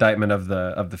sort of indictment of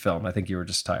the film. I think you were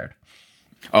just tired.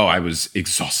 Oh, I was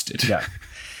exhausted. Yeah.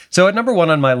 So at number 1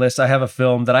 on my list, I have a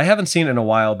film that I haven't seen in a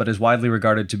while, but is widely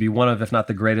regarded to be one of, if not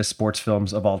the greatest sports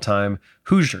films of all time,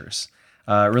 Hoosiers.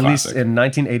 Released Classic. in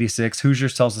 1986,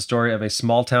 Hoosiers tells the story of a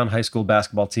small-town high school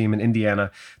basketball team in Indiana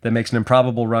that makes an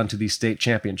improbable run to the state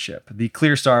championship. The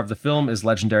clear star of the film is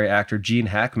legendary actor Gene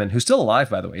Hackman, who's still alive,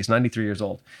 by the way. He's 93 years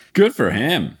old. Good for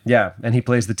him. Yeah, and he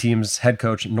plays the team's head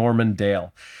coach, Norman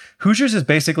Dale. Hoosiers is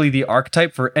basically the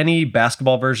archetype for any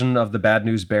basketball version of the Bad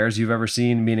News Bears you've ever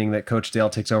seen, meaning that Coach Dale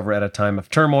takes over at a time of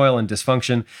turmoil and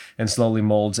dysfunction and slowly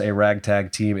molds a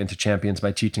ragtag team into champions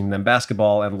by teaching them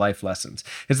basketball and life lessons.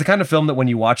 It's the kind of film that when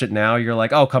you watch it now, you're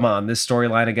like, oh, come on, this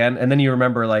storyline again. And then you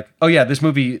remember like, oh yeah, this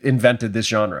movie invented this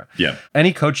genre. Yeah.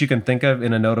 Any coach you can think of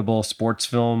in a notable sports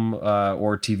film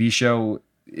or TV show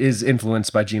is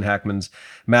influenced by Gene Hackman's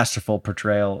masterful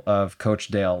portrayal of Coach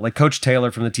Dale. Like Coach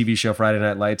Taylor from the TV show Friday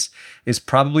Night Lights is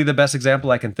probably the best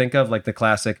example I can think of, like the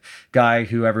classic guy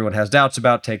who everyone has doubts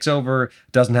about, takes over,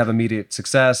 doesn't have immediate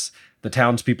success. The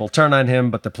townspeople turn on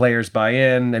him, but the players buy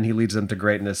in and he leads them to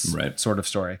greatness sort of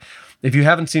story. If you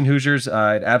haven't seen Hoosiers, it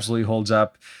absolutely holds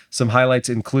up. Some highlights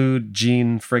include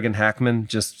Gene friggin' Hackman,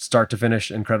 just start to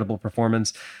finish, incredible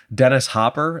performance. Dennis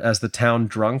Hopper as the town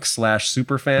drunk /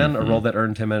 superfan, a role that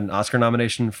earned him an Oscar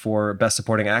nomination for Best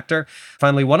Supporting Actor.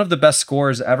 Finally, one of the best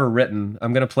scores ever written.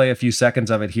 I'm going to play a few seconds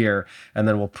of it here, and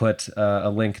then we'll put a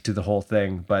link to the whole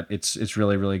thing, but it's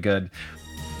really, really good.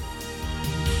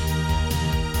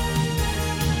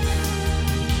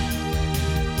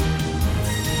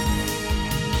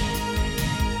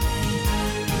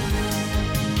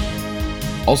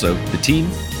 Also, the team,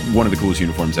 one of the coolest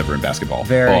uniforms ever in basketball.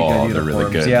 Very good uniforms. They're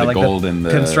really good. Yeah, the like gold and the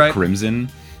pinstripe. crimson.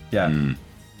 Yeah.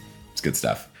 It's good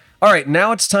stuff. All right,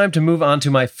 now it's time to move on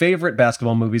to my favorite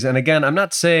basketball movies. And again, I'm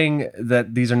not saying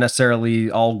that these are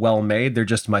necessarily all well made, they're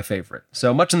just my favorite.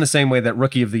 So much in the same way that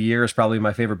Rookie of the Year is probably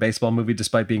my favorite baseball movie,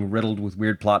 despite being riddled with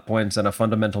weird plot points and a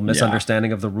fundamental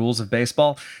misunderstanding of the rules of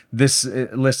baseball, this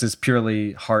list is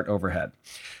purely heart overhead.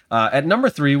 At number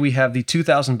 3, we have the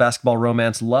 2000 basketball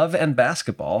romance Love and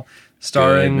Basketball,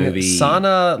 starring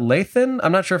Sana Lathan.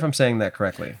 I'm not sure if I'm saying that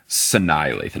correctly.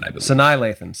 Sanaa Lathan, I believe.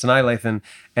 Sanaa Lathan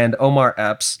and Omar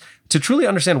Epps. To truly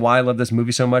understand why I love this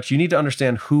movie so much, you need to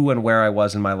understand who and where I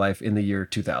was in my life in the year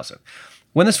 2000.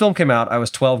 When this film came out, I was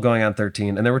 12 going on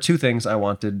 13, and there were two things I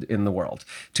wanted in the world: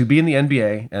 to be in the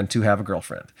NBA and to have a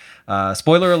girlfriend.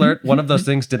 Spoiler alert, one of those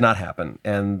things did not happen.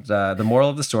 And the moral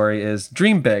of the story is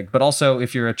dream big, but also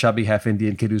if you're a chubby half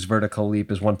Indian kid whose vertical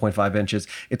leap is 1.5 inches,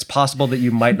 it's possible that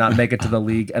you might not make it to the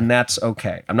league, and that's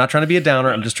okay. I'm not trying to be a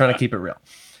downer, I'm just trying to keep it real.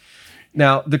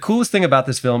 Now, the coolest thing about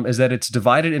this film is that it's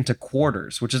divided into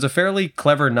quarters, which is a fairly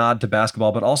clever nod to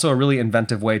basketball, but also a really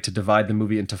inventive way to divide the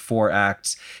movie into 4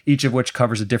 acts, each of which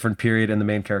covers a different period in the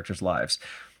main characters' lives.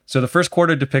 So the first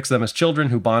quarter depicts them as children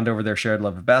who bond over their shared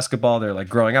love of basketball. They're like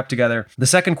growing up together. The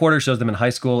second quarter shows them in high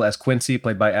school as Quincy,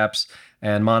 played by Epps,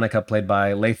 and Monica, played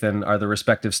by Lathan, are the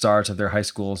respective stars of their high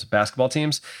school's basketball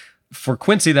teams. For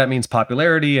Quincy, that means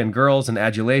popularity and girls and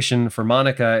adulation. For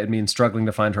Monica, it means struggling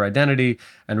to find her identity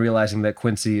and realizing that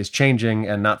Quincy is changing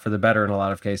and not for the better in a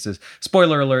lot of cases.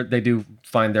 Spoiler alert, they do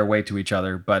find their way to each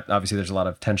other, but obviously there's a lot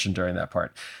of tension during that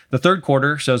part. The third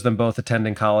quarter shows them both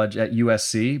attending college at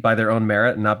USC by their own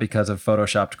merit, not because of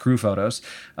photoshopped crew photos.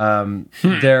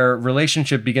 Their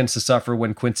relationship begins to suffer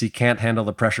when Quincy can't handle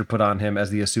the pressure put on him as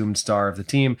the assumed star of the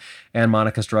team, and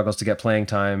Monica struggles to get playing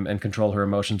time and control her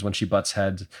emotions when she butts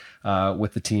heads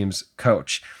with the team's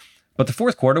coach. But the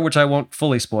fourth quarter, which I won't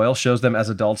fully spoil, shows them as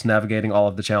adults navigating all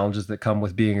of the challenges that come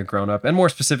with being a grown-up, and more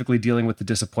specifically dealing with the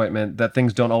disappointment that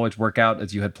things don't always work out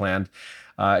as you had planned.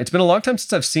 It's been a long time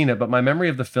since I've seen it, but my memory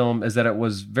of the film is that it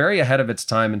was very ahead of its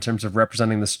time in terms of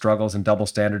representing the struggles and double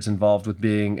standards involved with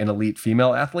being an elite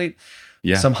female athlete.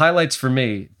 Yeah. Some highlights for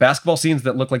me: basketball scenes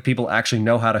that look like people actually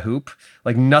know how to hoop.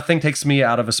 Like, nothing takes me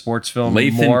out of a sports film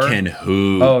Lathan more. can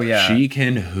hoop. Oh, yeah. She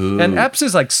can hoop. And Epps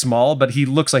is like small, but he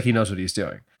looks like he knows what he's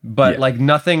doing. But like,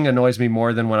 nothing annoys me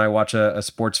more than when I watch a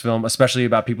sports film, especially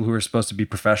about people who are supposed to be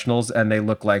professionals and they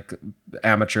look like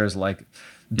amateurs, like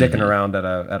dicking around at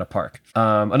a park.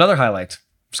 Another highlight,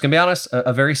 just gonna be honest,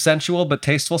 a very sensual but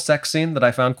tasteful sex scene that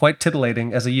I found quite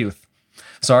titillating as a youth.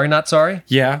 Sorry, not sorry.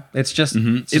 Yeah. It's just,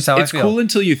 it's just how I feel. It's cool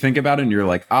until you think about it and you're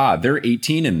like, they're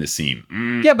 18 in this scene.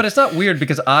 Yeah, but it's not weird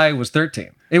because I was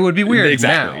 13. It would be weird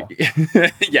now.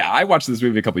 Yeah, I watched this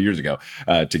movie a couple years ago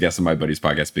to guest on my buddy's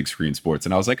podcast, Big Screen Sports,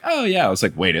 and I was like, oh yeah. I was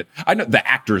like, wait, I know the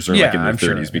actors are like in their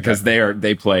 30s because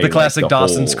they play the classic like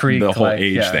Dawson's Creek, the whole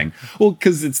age thing. Well,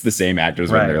 because it's the same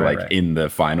actors when they're in the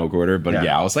final quarter. But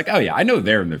yeah, I was like, oh yeah, I know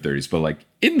they're in their 30s, but like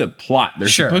in the plot, they're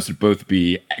supposed to both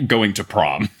be going to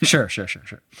prom. Sure.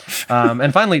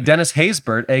 And finally, Dennis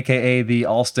Haysbert, aka the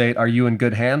Allstate "Are You in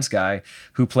Good Hands" guy,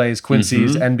 who plays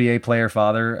Quincy's NBA player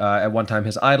father, at one time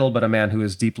his idol, but a man who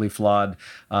is deeply flawed,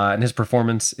 and his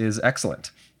performance is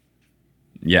excellent.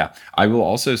 Yeah, I will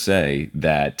also say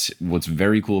that what's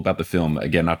very cool about the film,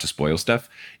 again, not to spoil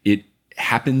stuff, it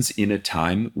happens in a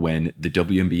time when the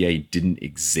WNBA didn't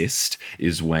exist,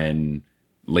 is when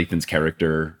Lathan's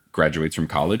character graduates from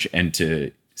college, and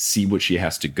to see what she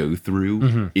has to go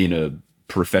through in a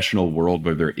professional world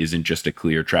where there isn't just a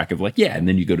clear track of like, and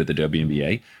then you go to the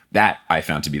WNBA, that I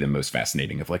found to be the most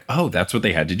fascinating of like, oh, that's what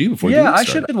they had to do before the league started.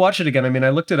 I should watch it again. I mean, I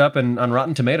looked it up, and on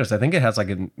Rotten Tomatoes, I think it has like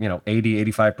an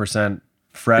 80-85%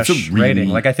 fresh rating.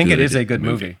 Like, I think it is a good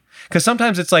movie. Because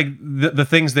sometimes it's like the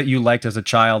things that you liked as a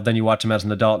child, then you watch them as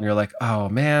an adult and you're like, oh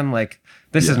man, like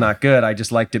this is not good. I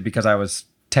just liked it because I was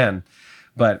 10.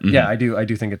 But yeah, I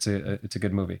do think it's a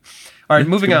good movie. All right,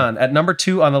 moving on. At number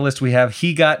 2 on the list, we have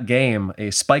He Got Game,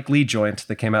 a Spike Lee joint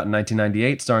that came out in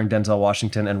 1998, starring Denzel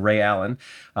Washington and Ray Allen.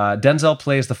 Denzel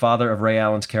plays the father of Ray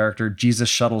Allen's character, Jesus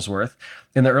Shuttlesworth.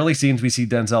 In the early scenes, we see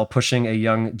Denzel pushing a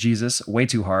young Jesus way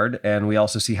too hard, and we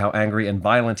also see how angry and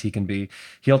violent he can be.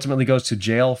 He ultimately goes to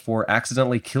jail for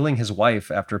accidentally killing his wife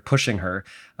after pushing her.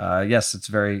 Yes, it's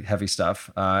very heavy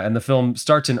stuff. And the film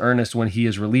starts in earnest when he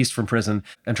is released from prison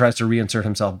and tries to reinsert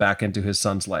himself back into his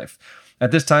son's life. At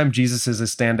this time, Jesus is a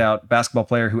standout basketball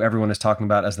player who everyone is talking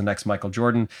about as the next Michael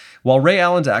Jordan. While Ray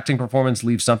Allen's acting performance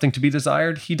leaves something to be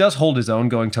desired, he does hold his own,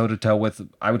 going toe-to-toe with,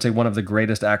 I would say, one of the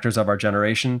greatest actors of our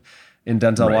generation. in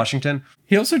Denzel Washington.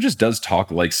 He also just does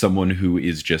talk like someone who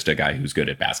is just a guy who's good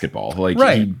at basketball. Like,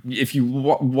 if you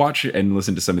watch and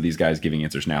listen to some of these guys giving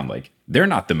answers now, like, they're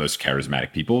not the most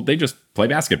charismatic people. They just play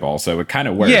basketball, so it kind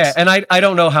of works. Yeah, and I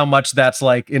don't know how much that's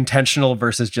like intentional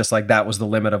versus just like that was the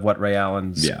limit of what Ray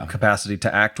Allen's capacity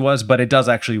to act was, but it does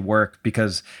actually work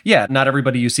because, not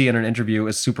everybody you see in an interview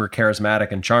is super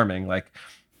charismatic and charming. Like,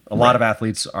 a lot of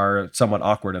athletes are somewhat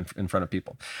awkward in front of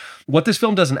people. What this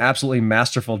film does an absolutely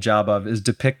masterful job of is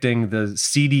depicting the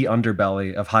seedy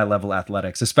underbelly of high-level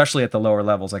athletics, especially at the lower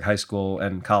levels like high school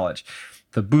and college.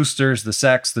 The boosters, the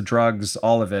sex, the drugs,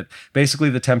 all of it. Basically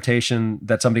the temptation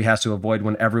that somebody has to avoid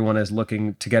when everyone is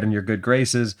looking to get in your good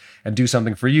graces and do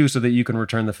something for you so that you can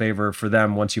return the favor for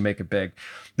them once you make it big.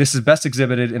 This is best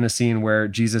exhibited in a scene where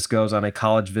Jesus goes on a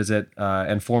college visit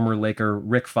and former Laker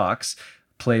Rick Fox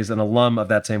plays an alum of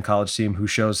that same college team who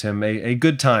shows him a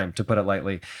good time, to put it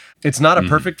lightly. It's not a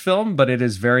perfect film, but it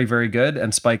is very, very good.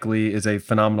 And Spike Lee is a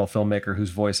phenomenal filmmaker whose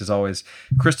voice is always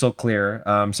crystal clear.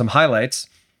 Some highlights: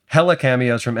 hella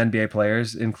cameos from NBA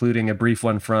players, including a brief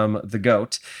one from the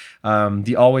GOAT,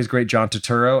 the always great John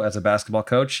Turturro as a basketball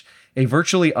coach, a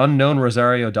virtually unknown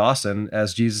Rosario Dawson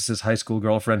as Jesus' high school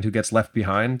girlfriend who gets left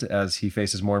behind as he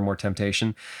faces more and more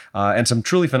temptation, and some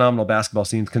truly phenomenal basketball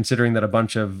scenes, considering that a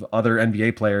bunch of other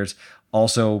NBA players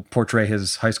also portray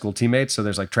his high school teammates. So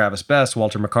there's like Travis Best,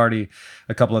 Walter McCarty,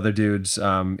 a couple other dudes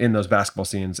in those basketball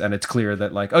scenes. And it's clear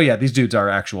that like, oh yeah, these dudes are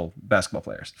actual basketball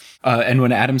players. And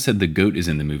when Adam said the GOAT is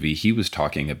in the movie, he was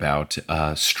talking about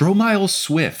Stromile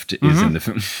Swift is in the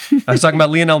film. I was talking about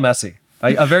Lionel Messi.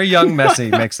 A very young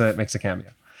Messi makes a cameo.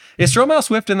 Is Stromile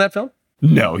Swift in that film?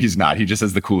 No, he's not. He just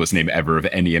has the coolest name ever of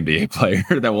any NBA player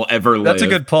that will ever live. That's a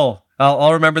good pull.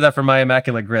 I'll remember that for my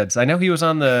immaculate grids. I know he was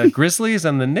on the Grizzlies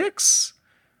and the Knicks.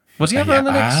 Was he ever on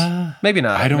the Knicks? Maybe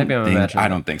not. I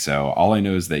don't think so. All I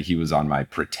know is that he was on my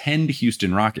pretend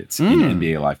Houston Rockets in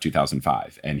NBA Live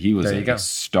 2005, and he was a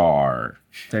star.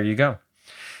 There you go.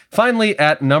 Finally,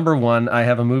 at number 1, I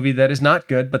have a movie that is not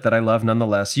good, but that I love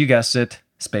nonetheless. You guessed it.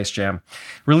 Space Jam.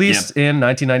 Released in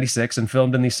 1996 and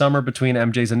filmed in the summer between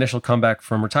MJ's initial comeback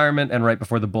from retirement and right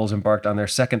before the Bulls embarked on their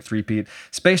second three-peat,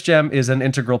 Space Jam is an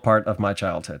integral part of my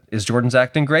childhood. Is Jordan's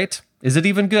acting great? Is it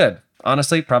even good?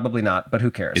 Honestly, probably not, but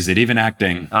who cares? Is it even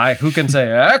acting? Who can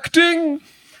say acting?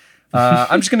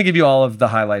 I'm just going to give you all of the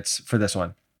highlights for this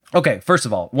one. Okay, first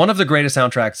of all, one of the greatest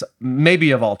soundtracks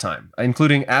maybe of all time,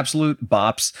 including absolute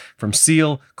bops from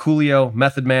Seal, Coolio,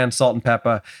 Method Man, Salt and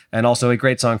Peppa, and also a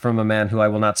great song from a man who I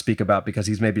will not speak about because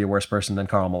he's maybe a worse person than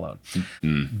Karl Malone.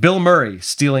 Bill Murray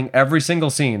stealing every single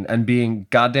scene and being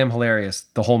goddamn hilarious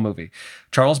the whole movie.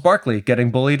 Charles Barkley getting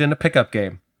bullied in a pickup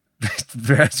game.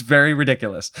 It's very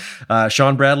ridiculous.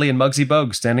 Sean Bradley and Muggsy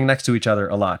Bogues standing next to each other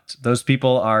a lot. Those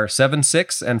people are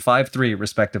 7'6" and 5'3"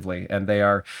 respectively, and they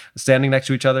are standing next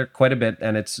to each other quite a bit,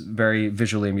 and it's very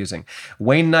visually amusing.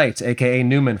 Wayne Knight, aka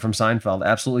Newman from Seinfeld,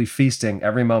 absolutely feasting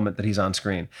every moment that he's on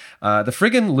screen. The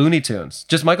friggin' Looney Tunes,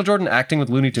 just Michael Jordan acting with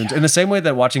Looney Tunes in the same way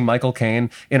that watching Michael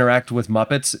Caine interact with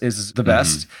Muppets is the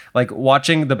best. Like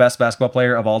watching the best basketball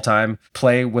player of all time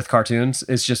play with cartoons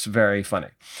is just very funny.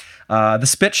 The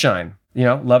spit shine,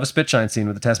 love a spit shine scene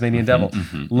with the Tasmanian Devil.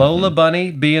 Lola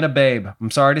Bunny being a babe.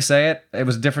 I'm sorry to say it. It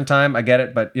was a different time. I get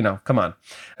it, but come on.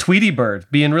 Tweety Bird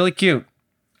being really cute.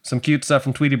 Some cute stuff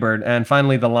from Tweety Bird. And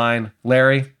finally the line,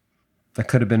 Larry, that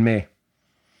could have been me.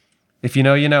 If you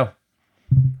know, you know.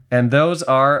 And those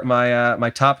are my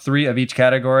top 3 of each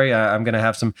category. I'm going to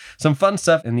have some fun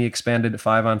stuff in the expanded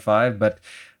 5-on-5, but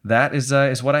that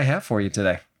is what I have for you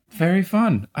today. Very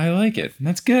fun. I like it.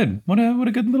 That's good. What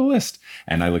a good little list.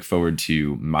 And I look forward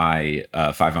to my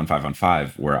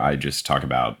 5-on-5-on-5, where I just talk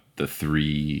about the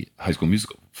 3 High School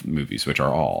Musical movies, which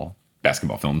are all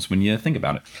basketball films when you think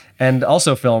about it. And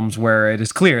also films where it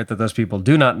is clear that those people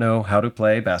do not know how to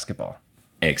play basketball.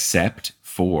 Except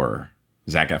for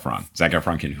Zac Efron. Zac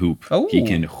Efron can hoop. Oh. He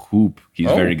can hoop. He's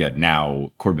very good.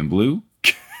 Now, Corbin Bleu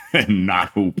and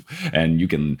not hoop. And you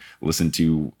can listen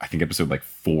to, I think, episode like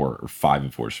 4 or 5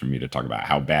 of Force for me to talk about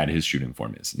how bad his shooting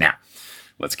form is. Now,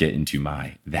 let's get into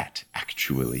my That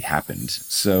Actually Happened.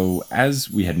 So,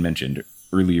 as we had mentioned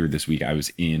earlier this week, I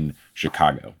was in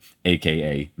Chicago,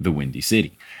 aka the Windy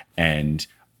City. And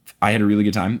I had a really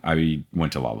good time. I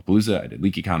went to Lollapalooza, I did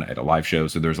LeakyCon, I had a live show,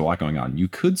 so there's a lot going on. You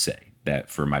could say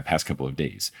that for my past couple of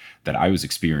days that I was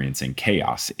experiencing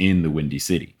chaos in the Windy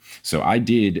City. So I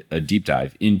did a deep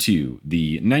dive into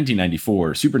the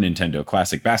 1994 Super Nintendo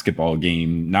classic basketball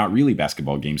game, not really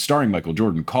basketball game, starring Michael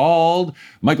Jordan, called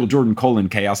Michael Jordan: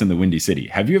 Chaos in the Windy City.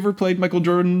 Have you ever played Michael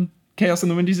Jordan: Chaos in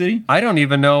the Windy City? I don't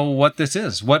even know what this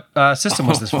is. What system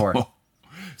was this for?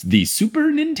 The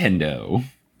Super Nintendo.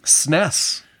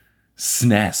 SNES.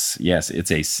 SNES. Yes, it's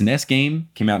a SNES game.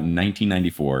 Came out in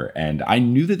 1994. And I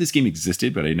knew that this game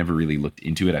existed, but I never really looked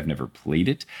into it. I've never played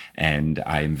it. And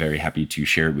I am very happy to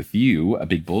share it with you, a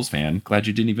big Bulls fan. Glad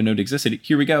you didn't even know it existed.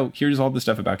 Here we go. Here's all the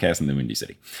stuff about Chaos in the Windy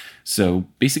City. So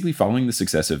basically, following the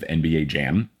success of NBA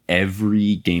Jam,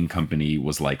 every game company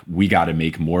was like, we got to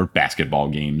make more basketball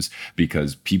games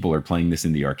because people are playing this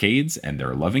in the arcades and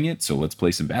they're loving it. So let's play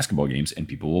some basketball games and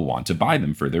people will want to buy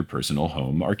them for their personal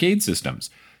home arcade systems.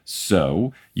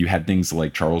 So you had things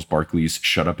like Charles Barkley's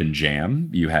Shut Up and Jam.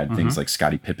 You had things like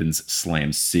Scottie Pippen's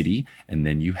Slam City. And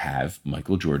then you have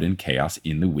Michael Jordan Chaos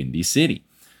in the Windy City.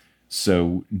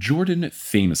 So Jordan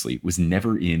famously was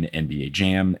never in NBA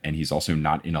Jam, and he's also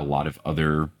not in a lot of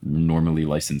other normally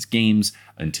licensed games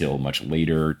until much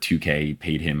later. 2K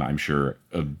paid him, I'm sure,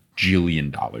 $1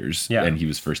 jillion. Yeah. And he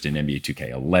was first in NBA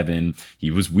 2K11.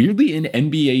 He was weirdly in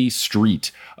NBA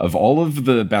Street. Of all of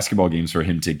the basketball games for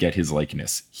him to get his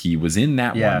likeness, he was in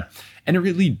that one. And it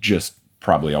really just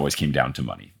probably always came down to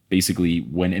money. Basically,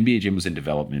 when NBA Jam was in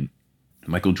development,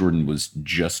 Michael Jordan was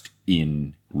just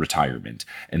in retirement,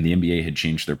 and the NBA had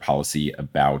changed their policy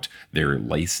about their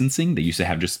licensing. They used to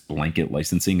have just blanket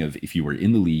licensing of if you were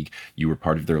in the league, you were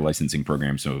part of their licensing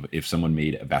program. So if someone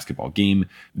made a basketball game,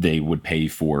 they would pay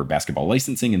for basketball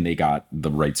licensing and they got the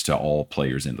rights to all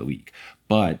players in the league.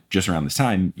 But just around this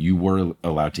time, you were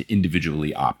allowed to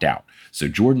individually opt out. So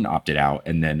Jordan opted out,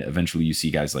 and then eventually you see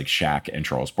guys like Shaq and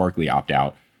Charles Barkley opt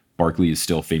out. Barkley is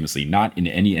still famously not in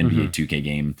any NBA 2K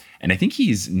game. And I think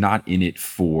he's not in it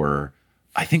for,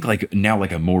 I think like now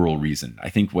like a moral reason. I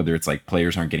think whether it's like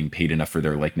players aren't getting paid enough for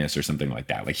their likeness or something like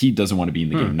that. Like he doesn't want to be in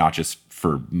the game, not just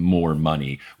for more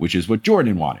money, which is what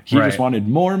Jordan wanted. He just wanted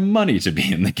more money to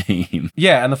be in the game.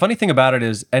 Yeah, and the funny thing about it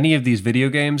is any of these video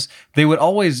games, they would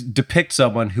always depict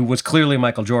someone who was clearly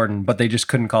Michael Jordan, but they just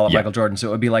couldn't call it Michael Jordan. So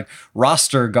it would be like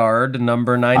roster guard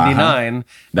number 99,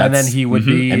 and then he would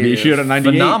be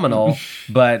phenomenal,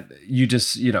 but you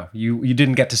just, you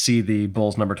didn't get to see the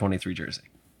Bulls number 23 jersey.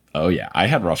 Oh, yeah. I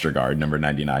had roster guard number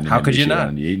 99. How could you not?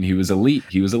 And he was elite.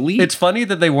 It's funny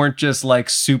that they weren't just like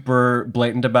super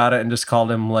blatant about it and just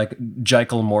called him like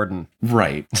Jekyll Morden.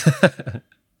 Right.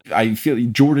 I feel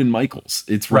Jordan Michaels.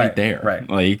 It's right there. Right.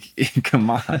 Like, come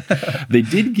on. They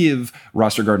did give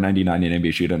roster guard 99 and NBA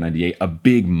Shootout 98 a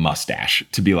big mustache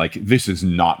to be like, this is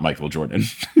not Michael Jordan.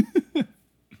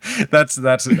 That's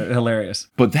hilarious.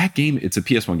 But that game, it's a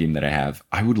PS1 game that I have.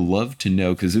 I would love to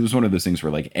know, because it was one of those things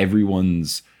where like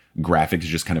everyone's graphics is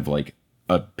just kind of like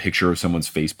a picture of someone's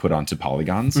face put onto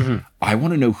polygons. I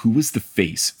want to know who was the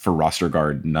face for roster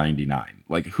guard 99.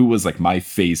 Like who was like, my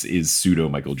face is pseudo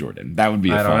Michael Jordan. That would be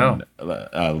a fun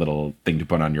little thing to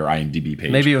put on your IMDb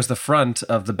page. Maybe it was the front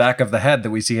of the back of the head that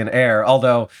we see in Air,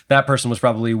 although that person was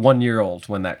probably 1 year old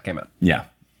when that came out. Yeah.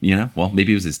 Well,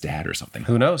 maybe it was his dad or something.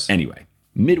 Who knows? Anyway,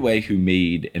 Midway, who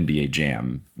made NBA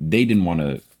Jam, they didn't want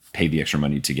to pay the extra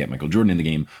money to get Michael Jordan in the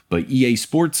game, but EA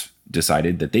Sports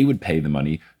decided that they would pay the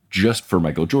money just for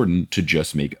Michael Jordan to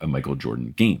just make a Michael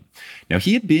Jordan game. Now,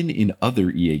 he had been in other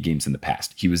EA games in the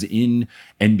past. He was in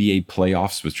NBA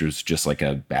Playoffs, which was just like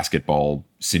a basketball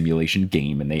simulation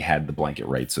game, and they had the blanket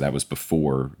rights, so that was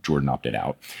before Jordan opted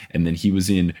out. And then he was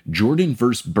in Jordan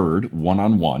vs. Bird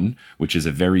 1-on-1, which is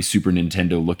a very Super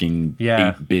Nintendo looking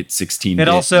 8-bit, 16-bit. It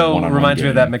also reminds game. me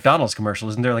of that McDonald's commercial.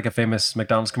 Isn't there like a famous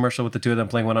McDonald's commercial with the two of them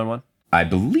playing 1-on-1? I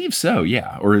believe so,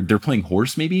 yeah. Or they're playing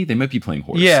horse, maybe? They might be playing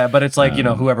horse. Yeah, but it's like,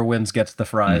 whoever wins gets the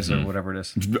fries or whatever it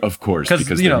is. Of course,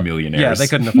 because they're millionaires. Yeah, they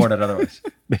couldn't afford it otherwise.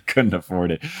 They couldn't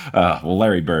afford it. Well,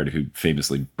 Larry Bird, who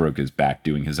famously broke his back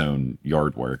doing his own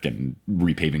yard work and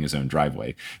repaving his own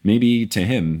driveway, maybe to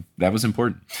him, that was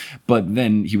important. But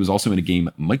then he was also in a game,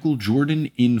 Michael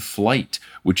Jordan in Flight,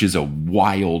 which is a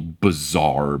wild,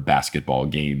 bizarre basketball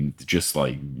game, just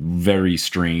like very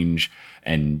strange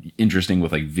and interesting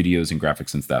with like videos and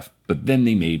graphics and stuff. But then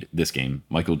they made this game,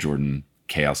 Michael Jordan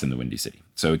Chaos in the Windy City.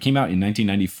 So it came out in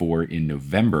 1994 in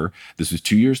November. This was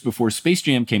 2 years before Space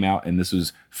Jam came out, and this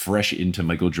was fresh into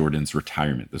Michael Jordan's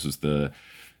retirement. This was the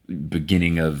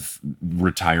beginning of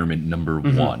retirement number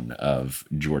one of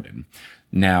Jordan.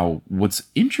 Now, what's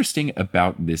interesting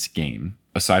about this game,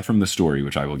 aside from the story,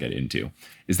 which I will get into,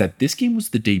 is that this game was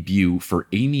the debut for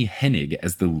Amy Hennig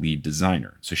as the lead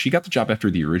designer. So she got the job after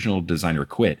the original designer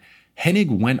quit. Hennig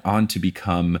went on to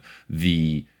become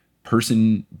the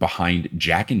person behind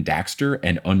Jak and Daxter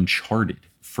and Uncharted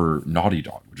for Naughty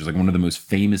Dog, which is like one of the most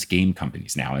famous game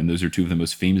companies now. And those are two of the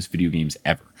most famous video games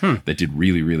ever that did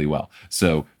really, really well.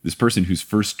 So this person whose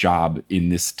first job in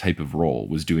this type of role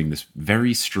was doing this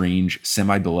very strange,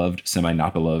 semi-beloved,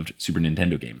 semi-not beloved Super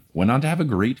Nintendo game, went on to have a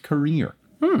great career.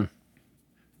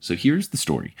 So here's the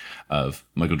story of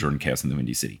Michael Jordan Chaos in the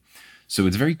Windy City. So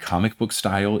it's very comic book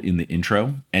style in the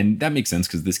intro. And that makes sense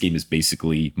because this game is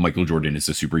basically Michael Jordan is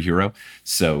a superhero.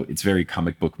 So it's very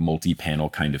comic book multi-panel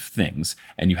kind of things.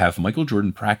 And you have Michael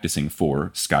Jordan practicing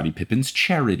for Scottie Pippen's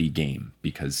charity game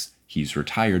because he's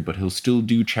retired, but he'll still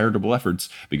do charitable efforts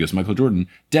because Michael Jordan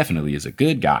definitely is a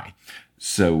good guy.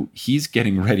 So he's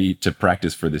getting ready to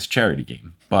practice for this charity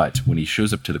game. But when he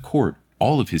shows up to the court,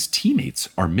 all of his teammates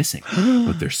are missing,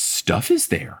 but their stuff is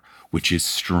there, which is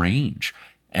strange.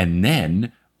 And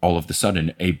then all of a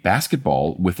sudden, a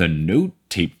basketball with a note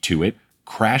taped to it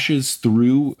crashes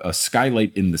through a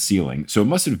skylight in the ceiling. So it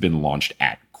must have been launched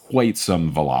at quite some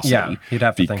velocity. Yeah, you'd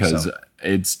have to think so. Because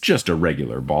it's just a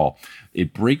regular ball.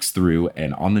 It breaks through,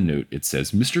 and on the note, it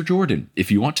says, Mr. Jordan,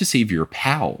 if you want to save your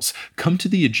pals, come to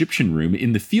the Egyptian room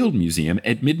in the Field Museum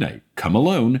at midnight. Come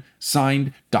alone.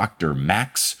 Signed, Dr.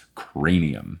 Max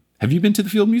Cranium. Have you been to the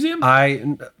Field Museum?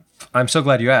 I'm so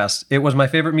glad you asked. It was my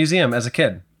favorite museum as a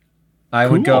kid. I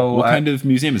Cool. would go. What kind of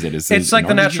museum is it? It's like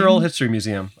the Natural History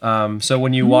Museum. So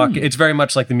when you walk, it's very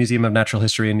much like the Museum of Natural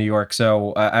History in New York.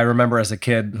 So I remember as a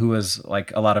kid who was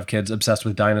like a lot of kids obsessed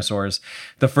with dinosaurs,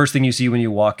 the first thing you see when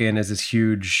you walk in is this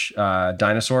huge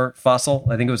dinosaur fossil.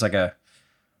 I think it was like I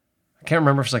can't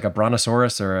remember if it's like a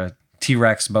brontosaurus or a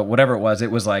T-Rex, but whatever it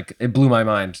was like, it blew my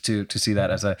mind to see that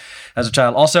as a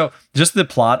child. Also, just the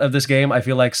plot of this game, I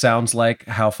feel like sounds like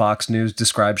how Fox News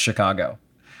describes Chicago.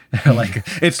 Like,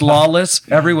 it's lawless.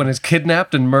 Everyone is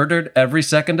kidnapped and murdered every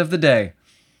second of the day.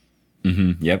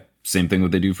 Mm-hmm. Yep. Same thing what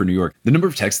they do for New York. The number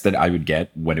of texts that I would get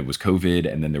when it was COVID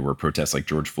and then there were protests like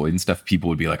George Floyd and stuff, people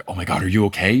would be like, oh my God, are you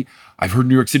okay? I've heard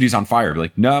New York City's on fire. I'd be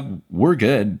like, no, we're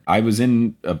good. I was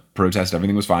in a protest.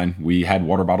 Everything was fine. We had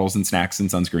water bottles and snacks and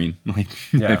sunscreen. Like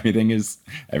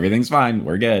everything's fine.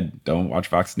 We're good. Don't watch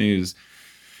Fox News.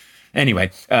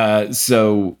 Anyway,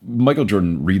 so Michael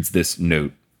Jordan reads this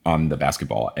note on the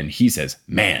basketball and he says,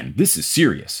 man, this is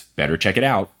serious. Better check it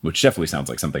out, which definitely sounds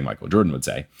like something Michael Jordan would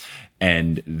say.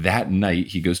 And that night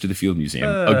he goes to the Field Museum.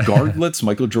 A guard lets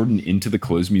Michael Jordan into the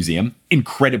closed museum.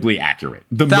 Incredibly accurate.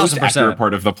 The most accurate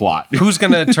part of the plot. Who's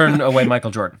going to turn away Michael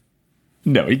Jordan?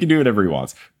 No, he can do whatever he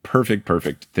wants. Perfect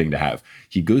thing to have.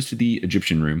 He goes to the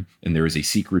Egyptian room and there is a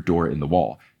secret door in the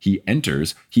wall. He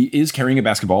enters. He is carrying a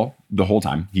basketball the whole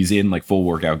time. He's in like full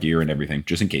workout gear and everything,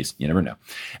 just in case. You never know.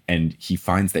 And he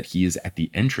finds that he is at the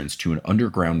entrance to an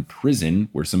underground prison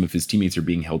where some of his teammates are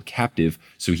being held captive.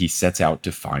 So he sets out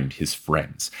to find his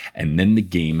friends. And then the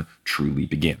game truly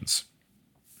begins.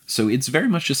 So it's very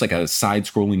much just like a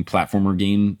side-scrolling platformer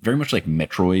game, very much like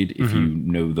Metroid, if you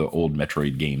know the old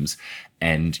Metroid games.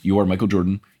 And you are Michael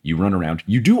Jordan. You run around.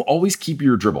 You do always keep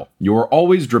your dribble. You're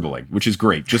always dribbling, which is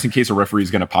great, just in case a referee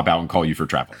is going to pop out and call you for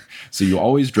traveling. So you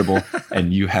always dribble,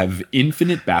 and you have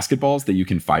infinite basketballs that you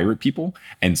can fire at people.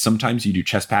 And sometimes you do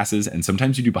chest passes, and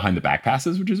sometimes you do behind the back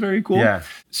passes, which is very cool. Yeah.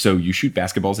 So you shoot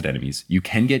basketballs at enemies. You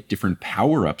can get different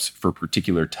power-ups for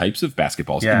particular types of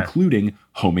basketballs, including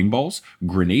homing balls,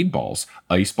 grenade balls,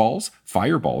 ice balls,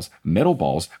 fireballs, metal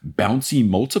balls, bouncy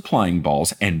multiplying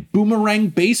balls, and boomerang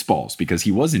baseballs, because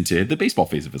he was into the baseball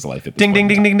phase of his life. At this ding, ding,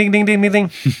 ding, ding, ding, ding, ding, ding,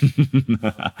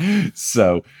 ding.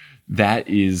 So that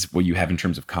is what you have in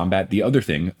terms of combat. The other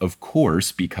thing, of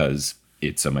course, because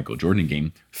it's a Michael Jordan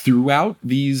game, throughout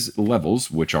these levels,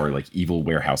 which are like evil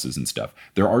warehouses and stuff,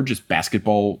 there are just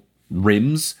basketball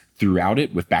rims throughout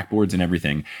it with backboards and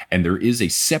everything. And there is a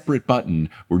separate button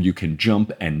where you can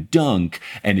jump and dunk.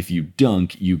 And if you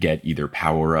dunk, you get either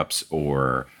power-ups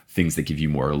or things that give you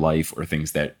more life or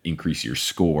things that increase your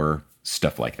score,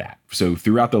 stuff like that. So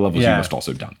throughout the levels, you must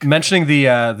also dunk. Mentioning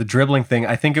the dribbling thing,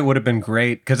 I think it would have been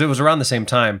great because it was around the same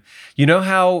time. You know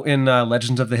how in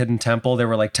Legends of the Hidden Temple, there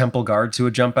were like temple guards who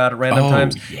would jump out at random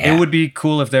times? Yeah. It would be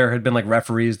cool if there had been like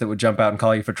referees that would jump out and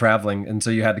call you for traveling. And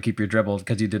so you had to keep your dribble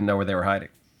because you didn't know where they were hiding.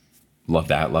 Love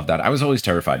that. I was always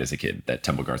terrified as a kid that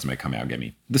temple guards might come out and get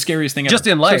me. The scariest thing ever. Just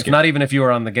in life, not even if you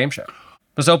were on the game show.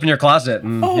 Just open your closet.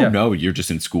 And, no, you're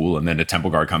just in school and then a temple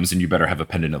guard comes and you better have a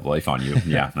pendant of life on you.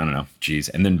 Yeah, I don't know. Jeez.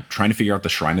 And then trying to figure out the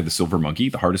Shrine of the Silver Monkey,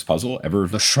 the hardest puzzle ever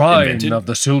The Shrine invented. of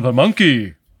the Silver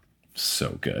Monkey.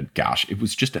 So good. Gosh, it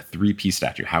was just a 3-piece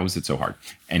statue. How is it so hard?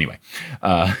 Anyway.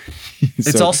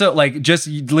 It's also like just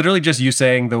literally just you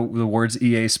saying the words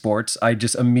EA Sports. I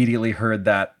just immediately heard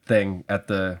that thing at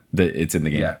it's in the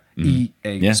game. Yeah.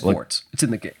 Mm-hmm. EA Sports. It's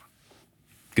in the game.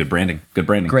 Good branding.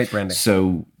 Great branding.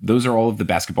 So those are all of the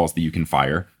basketballs that you can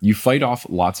fire. You fight off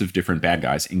lots of different bad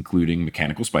guys, including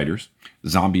mechanical spiders,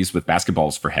 zombies with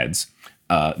basketballs for heads,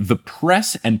 the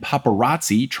press and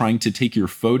paparazzi trying to take your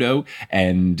photo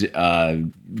and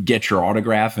get your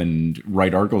autograph and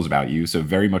write articles about you. So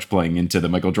very much playing into the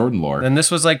Michael Jordan lore. And this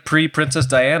was like pre-Princess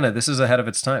Diana. This is ahead of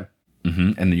its time.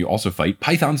 And then you also fight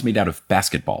pythons made out of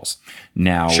basketballs.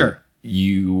 Now, Sure.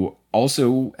 you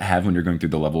also have, when you're going through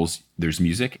the levels, there's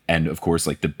music. And of course,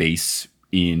 like the bass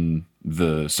in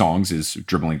the songs is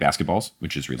dribbling basketballs,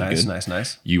 which is really good.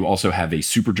 Nice. You also have a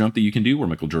super jump that you can do where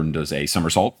Michael Jordan does a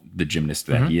somersault, the gymnast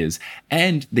that he is.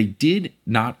 And they did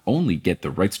not only get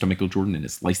the rights to Michael Jordan and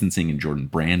his licensing and Jordan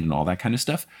brand and all that kind of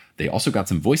stuff, they also got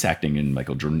some voice acting in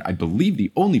Michael Jordan. I believe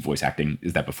the only voice acting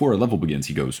is that before a level begins,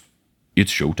 he goes,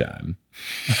 "It's showtime."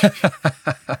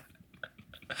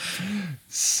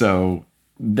 So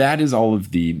that is all of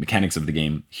the mechanics of the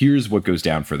game. Here's what goes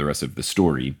down for the rest of the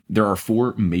story. There are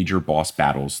 4 major boss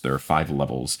battles. There are 5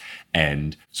 levels.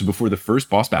 And so before the first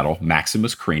boss battle,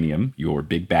 Maximus Cranium, your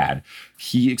big bad,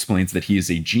 he explains that he is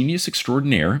a genius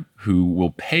extraordinaire who will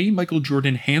pay Michael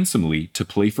Jordan handsomely to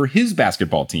play for his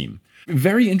basketball team.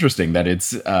 Very interesting that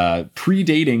it's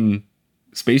predating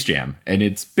Space Jam, and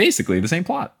it's basically the same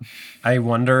plot. I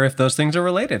wonder if those things are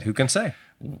related. Who can say?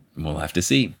 We'll have to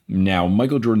see. Now,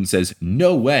 Michael Jordan says,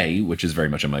 "No way," which is very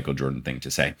much a Michael Jordan thing to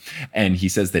say. And he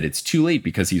says that it's too late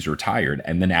because he's retired,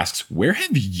 and then asks, "Where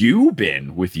have you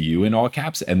been?" with "you" in all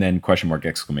caps, and then question mark,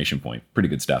 exclamation point. Pretty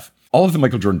good stuff. All of the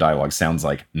Michael Jordan dialogue sounds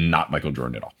like not Michael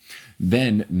Jordan at all.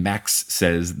 Then Max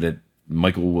says that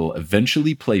Michael will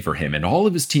eventually play for him, and all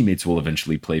of his teammates will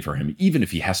eventually play for him, even if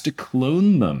he has to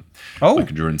clone them. Oh.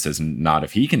 Michael Jordan says not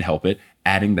if he can help it,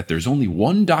 adding that there's only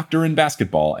one doctor in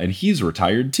basketball, and he's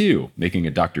retired too, making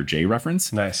a Dr. J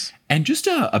reference. Nice. And just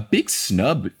a big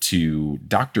snub to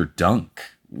Dr. Dunk.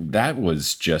 That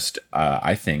was just,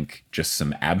 I think, just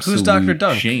some absolute Who's Dr.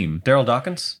 Dunk? shame. Daryl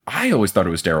Dawkins? I always thought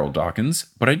it was Daryl Dawkins,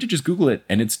 but I did just Google it,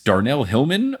 and it's Darnell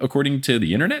Hillman, according to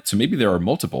the internet. So maybe there are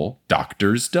multiple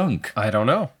Doctors Dunk. I don't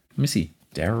know. Let me see.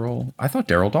 I thought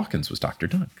Daryl Dawkins was Dr.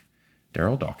 Dunk.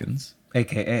 Daryl Dawkins,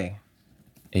 AKA.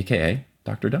 a.k.a.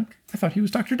 Dr. Dunk. I thought he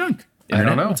was Dr. Dunk. I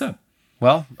don't know. What's up?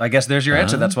 Well, I guess there's your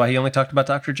answer. That's why he only talked about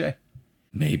Dr. J.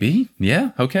 Maybe.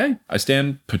 Yeah. Okay. I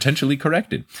stand potentially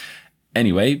corrected.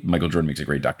 Anyway, Michael Jordan makes a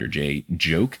great Dr. J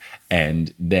joke.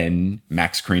 And then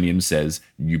Max Cranium says,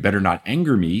 "You better not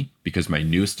anger me because my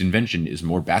newest invention is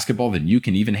more basketball than you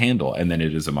can even handle." And then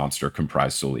it is a monster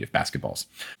comprised solely of basketballs.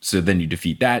 So then you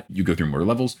defeat that. You go through more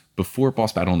levels. Before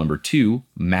boss battle number 2,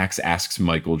 Max asks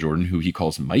Michael Jordan, who he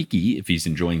calls Mikey, if he's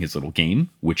enjoying his little game,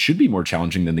 which should be more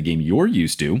challenging than the game you're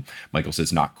used to. Michael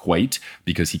says not quite,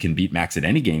 because he can beat Max at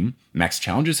any game. Max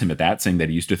challenges him at that, saying that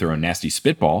he used to throw a nasty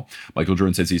spitball. Michael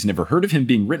Jordan says he's never heard of him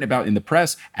being written about in the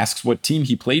press, asks what team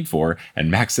he played for, and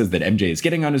Max says that MJ is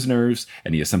getting on his nerves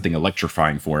and he has something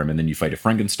electrifying for him. And then you fight a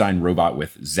Frankenstein robot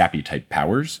with zappy type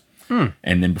powers.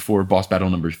 And then before boss battle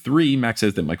number 3, Max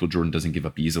says that Michael Jordan doesn't give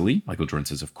up easily. Michael Jordan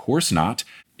says, of course not.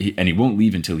 And he won't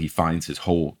leave until he finds his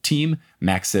whole team.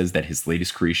 Max says that his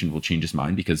latest creation will change his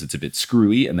mind because it's a bit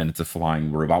screwy. And then it's a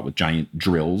flying robot with giant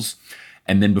drills.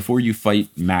 And then before you fight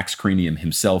Max Cranium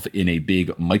himself in a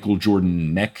big Michael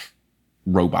Jordan mech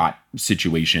robot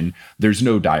situation, there's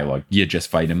no dialogue. You just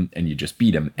fight him and you just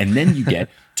beat him. And then you get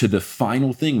to the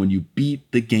final thing when you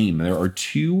beat the game. There are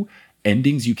 2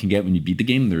 endings you can get when you beat the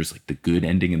game. There's like the good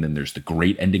ending, and then there's the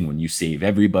great ending when you save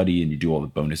everybody and you do all the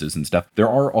bonuses and stuff. There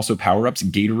are also power-ups.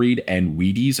 Gatorade and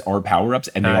Wheaties are power-ups,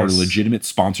 and they are legitimate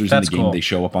sponsors in the game. Cool. They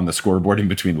show up on the scoreboard in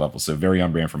between levels. So very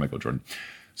on brand for Michael Jordan.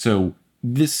 So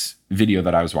this video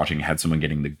that I was watching had someone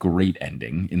getting the great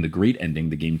ending. In the great ending,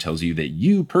 the game tells you that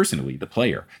you personally, the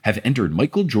player, have entered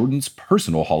Michael Jordan's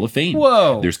personal Hall of Fame.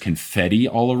 Whoa. There's confetti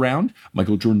all around.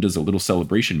 Michael Jordan does a little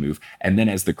celebration move. And then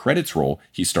as the credits roll,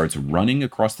 he starts running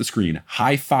across the screen,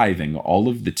 high-fiving all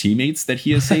of the teammates that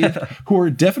he has saved, who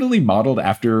are definitely modeled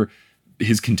after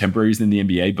his contemporaries in the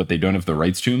NBA, but they don't have the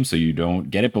rights to him, so you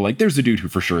don't get it. But like, there's a dude who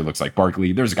for sure looks like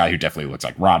Barkley. There's a guy who definitely looks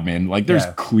like Rodman. Like, there's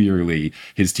clearly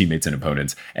his teammates and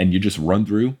opponents. And you just run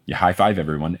through, you high five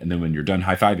everyone, and then when you're done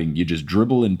high fiving, you just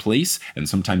dribble in place and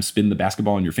sometimes spin the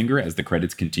basketball on your finger as the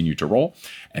credits continue to roll.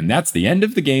 And that's the end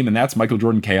of the game, and that's Michael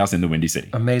Jordan Chaos in the Windy City.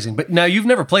 Amazing. But now you've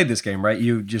never played this game, right?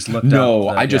 You just looked up. No,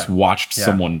 I just watched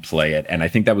someone play it, and I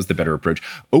think that was the better approach.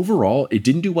 Overall, it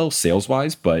didn't do well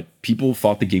sales-wise, but people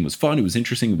thought the game was fun. It was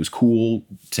interesting. It was cool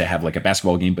to have like a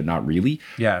basketball game, but not really.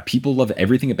 Yeah. People love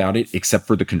everything about it except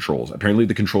for the controls. Apparently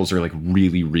the controls are like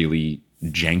really, really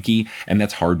janky, and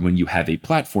that's hard when you have a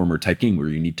platformer type game where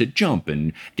you need to jump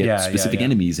and get specific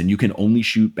enemies, and you can only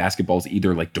shoot basketballs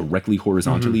either like directly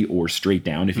horizontally or straight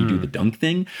down if you do the dunk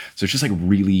thing. So it's just like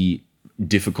really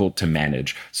difficult to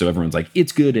manage. So everyone's like,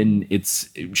 it's good and it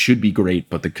should be great,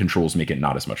 but the controls make it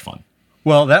not as much fun.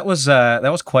 Well, that was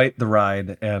quite the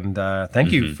ride, and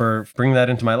thank you for bringing that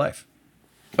into my life.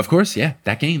 Of course, yeah,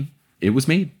 that game, it was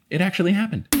made. It actually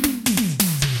happened.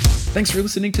 Thanks for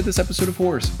listening to this episode of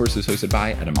Horse. Horse is hosted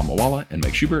by Adam Amawala and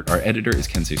Mike Schubert. Our editor is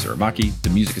Kensei Suramaki. The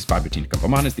music is by Bettina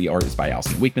Campomanes. The art is by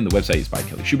Alison Wakeman. The website is by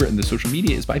Kelly Schubert. And the social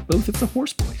media is by both of the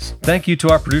Horse Boys. Thank you to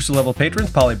our producer-level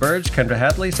patrons, Polly Burge, Kendra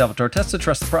Hadley, Salvatore Testa,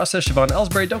 Trust the Process, Siobhan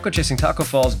Ellsbury, Don't Go Chasing Taco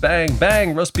Falls, Bang,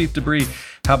 Bang, Roast Beef Debris,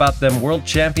 How About Them, World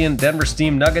Champion, Denver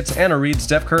Steam Nuggets, Anna Reed,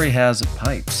 Steph Curry Has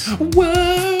Pipes.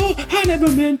 Whoa, I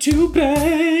never meant to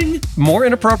bang. More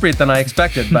inappropriate than I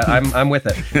expected, but I'm with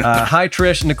it. Hi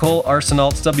Trish, Nicole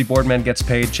Arsenault, Stubby Boardman Gets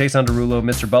Paid, Chase Underrulo,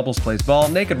 Mr. Bubbles Plays Ball,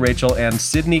 Naked Rachel, and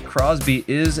Sydney Crosby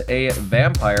is a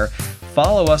Vampire.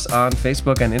 Follow us on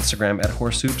Facebook and Instagram at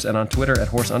Horse Hoops and on Twitter at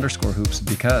Horse_Hoops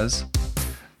because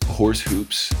Horse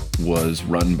Hoops was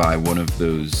run by one of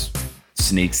those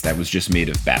snakes that was just made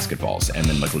of basketballs, and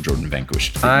then Michael Jordan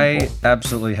vanquished. I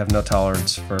absolutely have no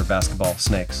tolerance for basketball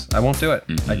snakes. I won't do it.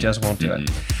 I just won't do it.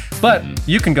 But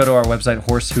you can go to our website,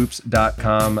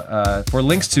 horsehoops.com, for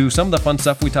links to some of the fun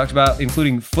stuff we talked about,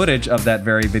 including footage of that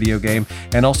very video game,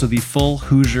 and also the full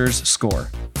Hoosiers score.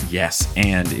 Yes,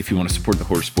 and if you want to support the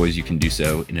Horse Boys, you can do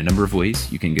so in a number of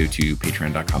ways. You can go to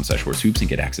patreon.com/horsehoops and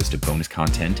get access to bonus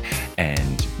content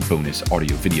and bonus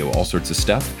audio, video, all sorts of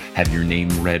stuff. Have your name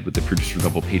read with the producer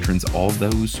level patrons, all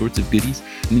those sorts of goodies.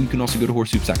 And then you can also go to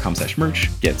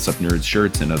horsehoops.com/merch, get Sup Nerds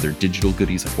shirts and other digital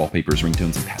goodies like wallpapers,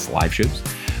 ringtones, and past live shows.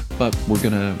 But we're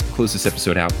going to close this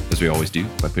episode out, as we always do,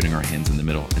 by putting our hands in the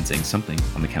middle and saying something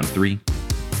on the count of 3.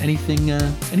 Anything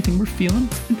we're feeling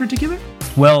in particular?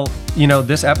 Well, you know,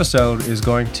 this episode is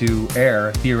going to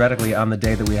air theoretically on the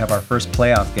day that we have our first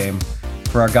playoff game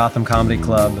for our Gotham Comedy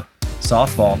Club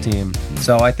softball team.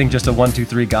 So I think just a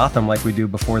 1-2-3 Gotham like we do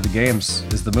before the games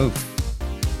is the move.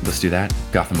 Let's do that.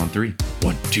 Gotham on 3.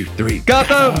 1, 2, 3.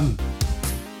 Gotham!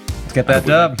 Let's get that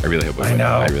dub. I really hope we win. I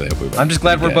know. I really hope we win. I'm just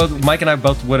glad Mike and I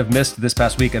both would have missed this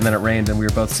past week, and then it rained, and we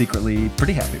were both secretly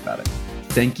pretty happy about it.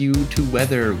 Thank you to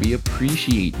weather. We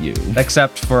appreciate you.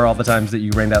 Except for all the times that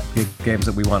you rained out the games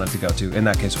that we wanted to go to. In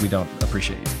that case, we don't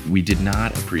appreciate you. We did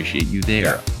not appreciate you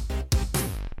there. Yeah.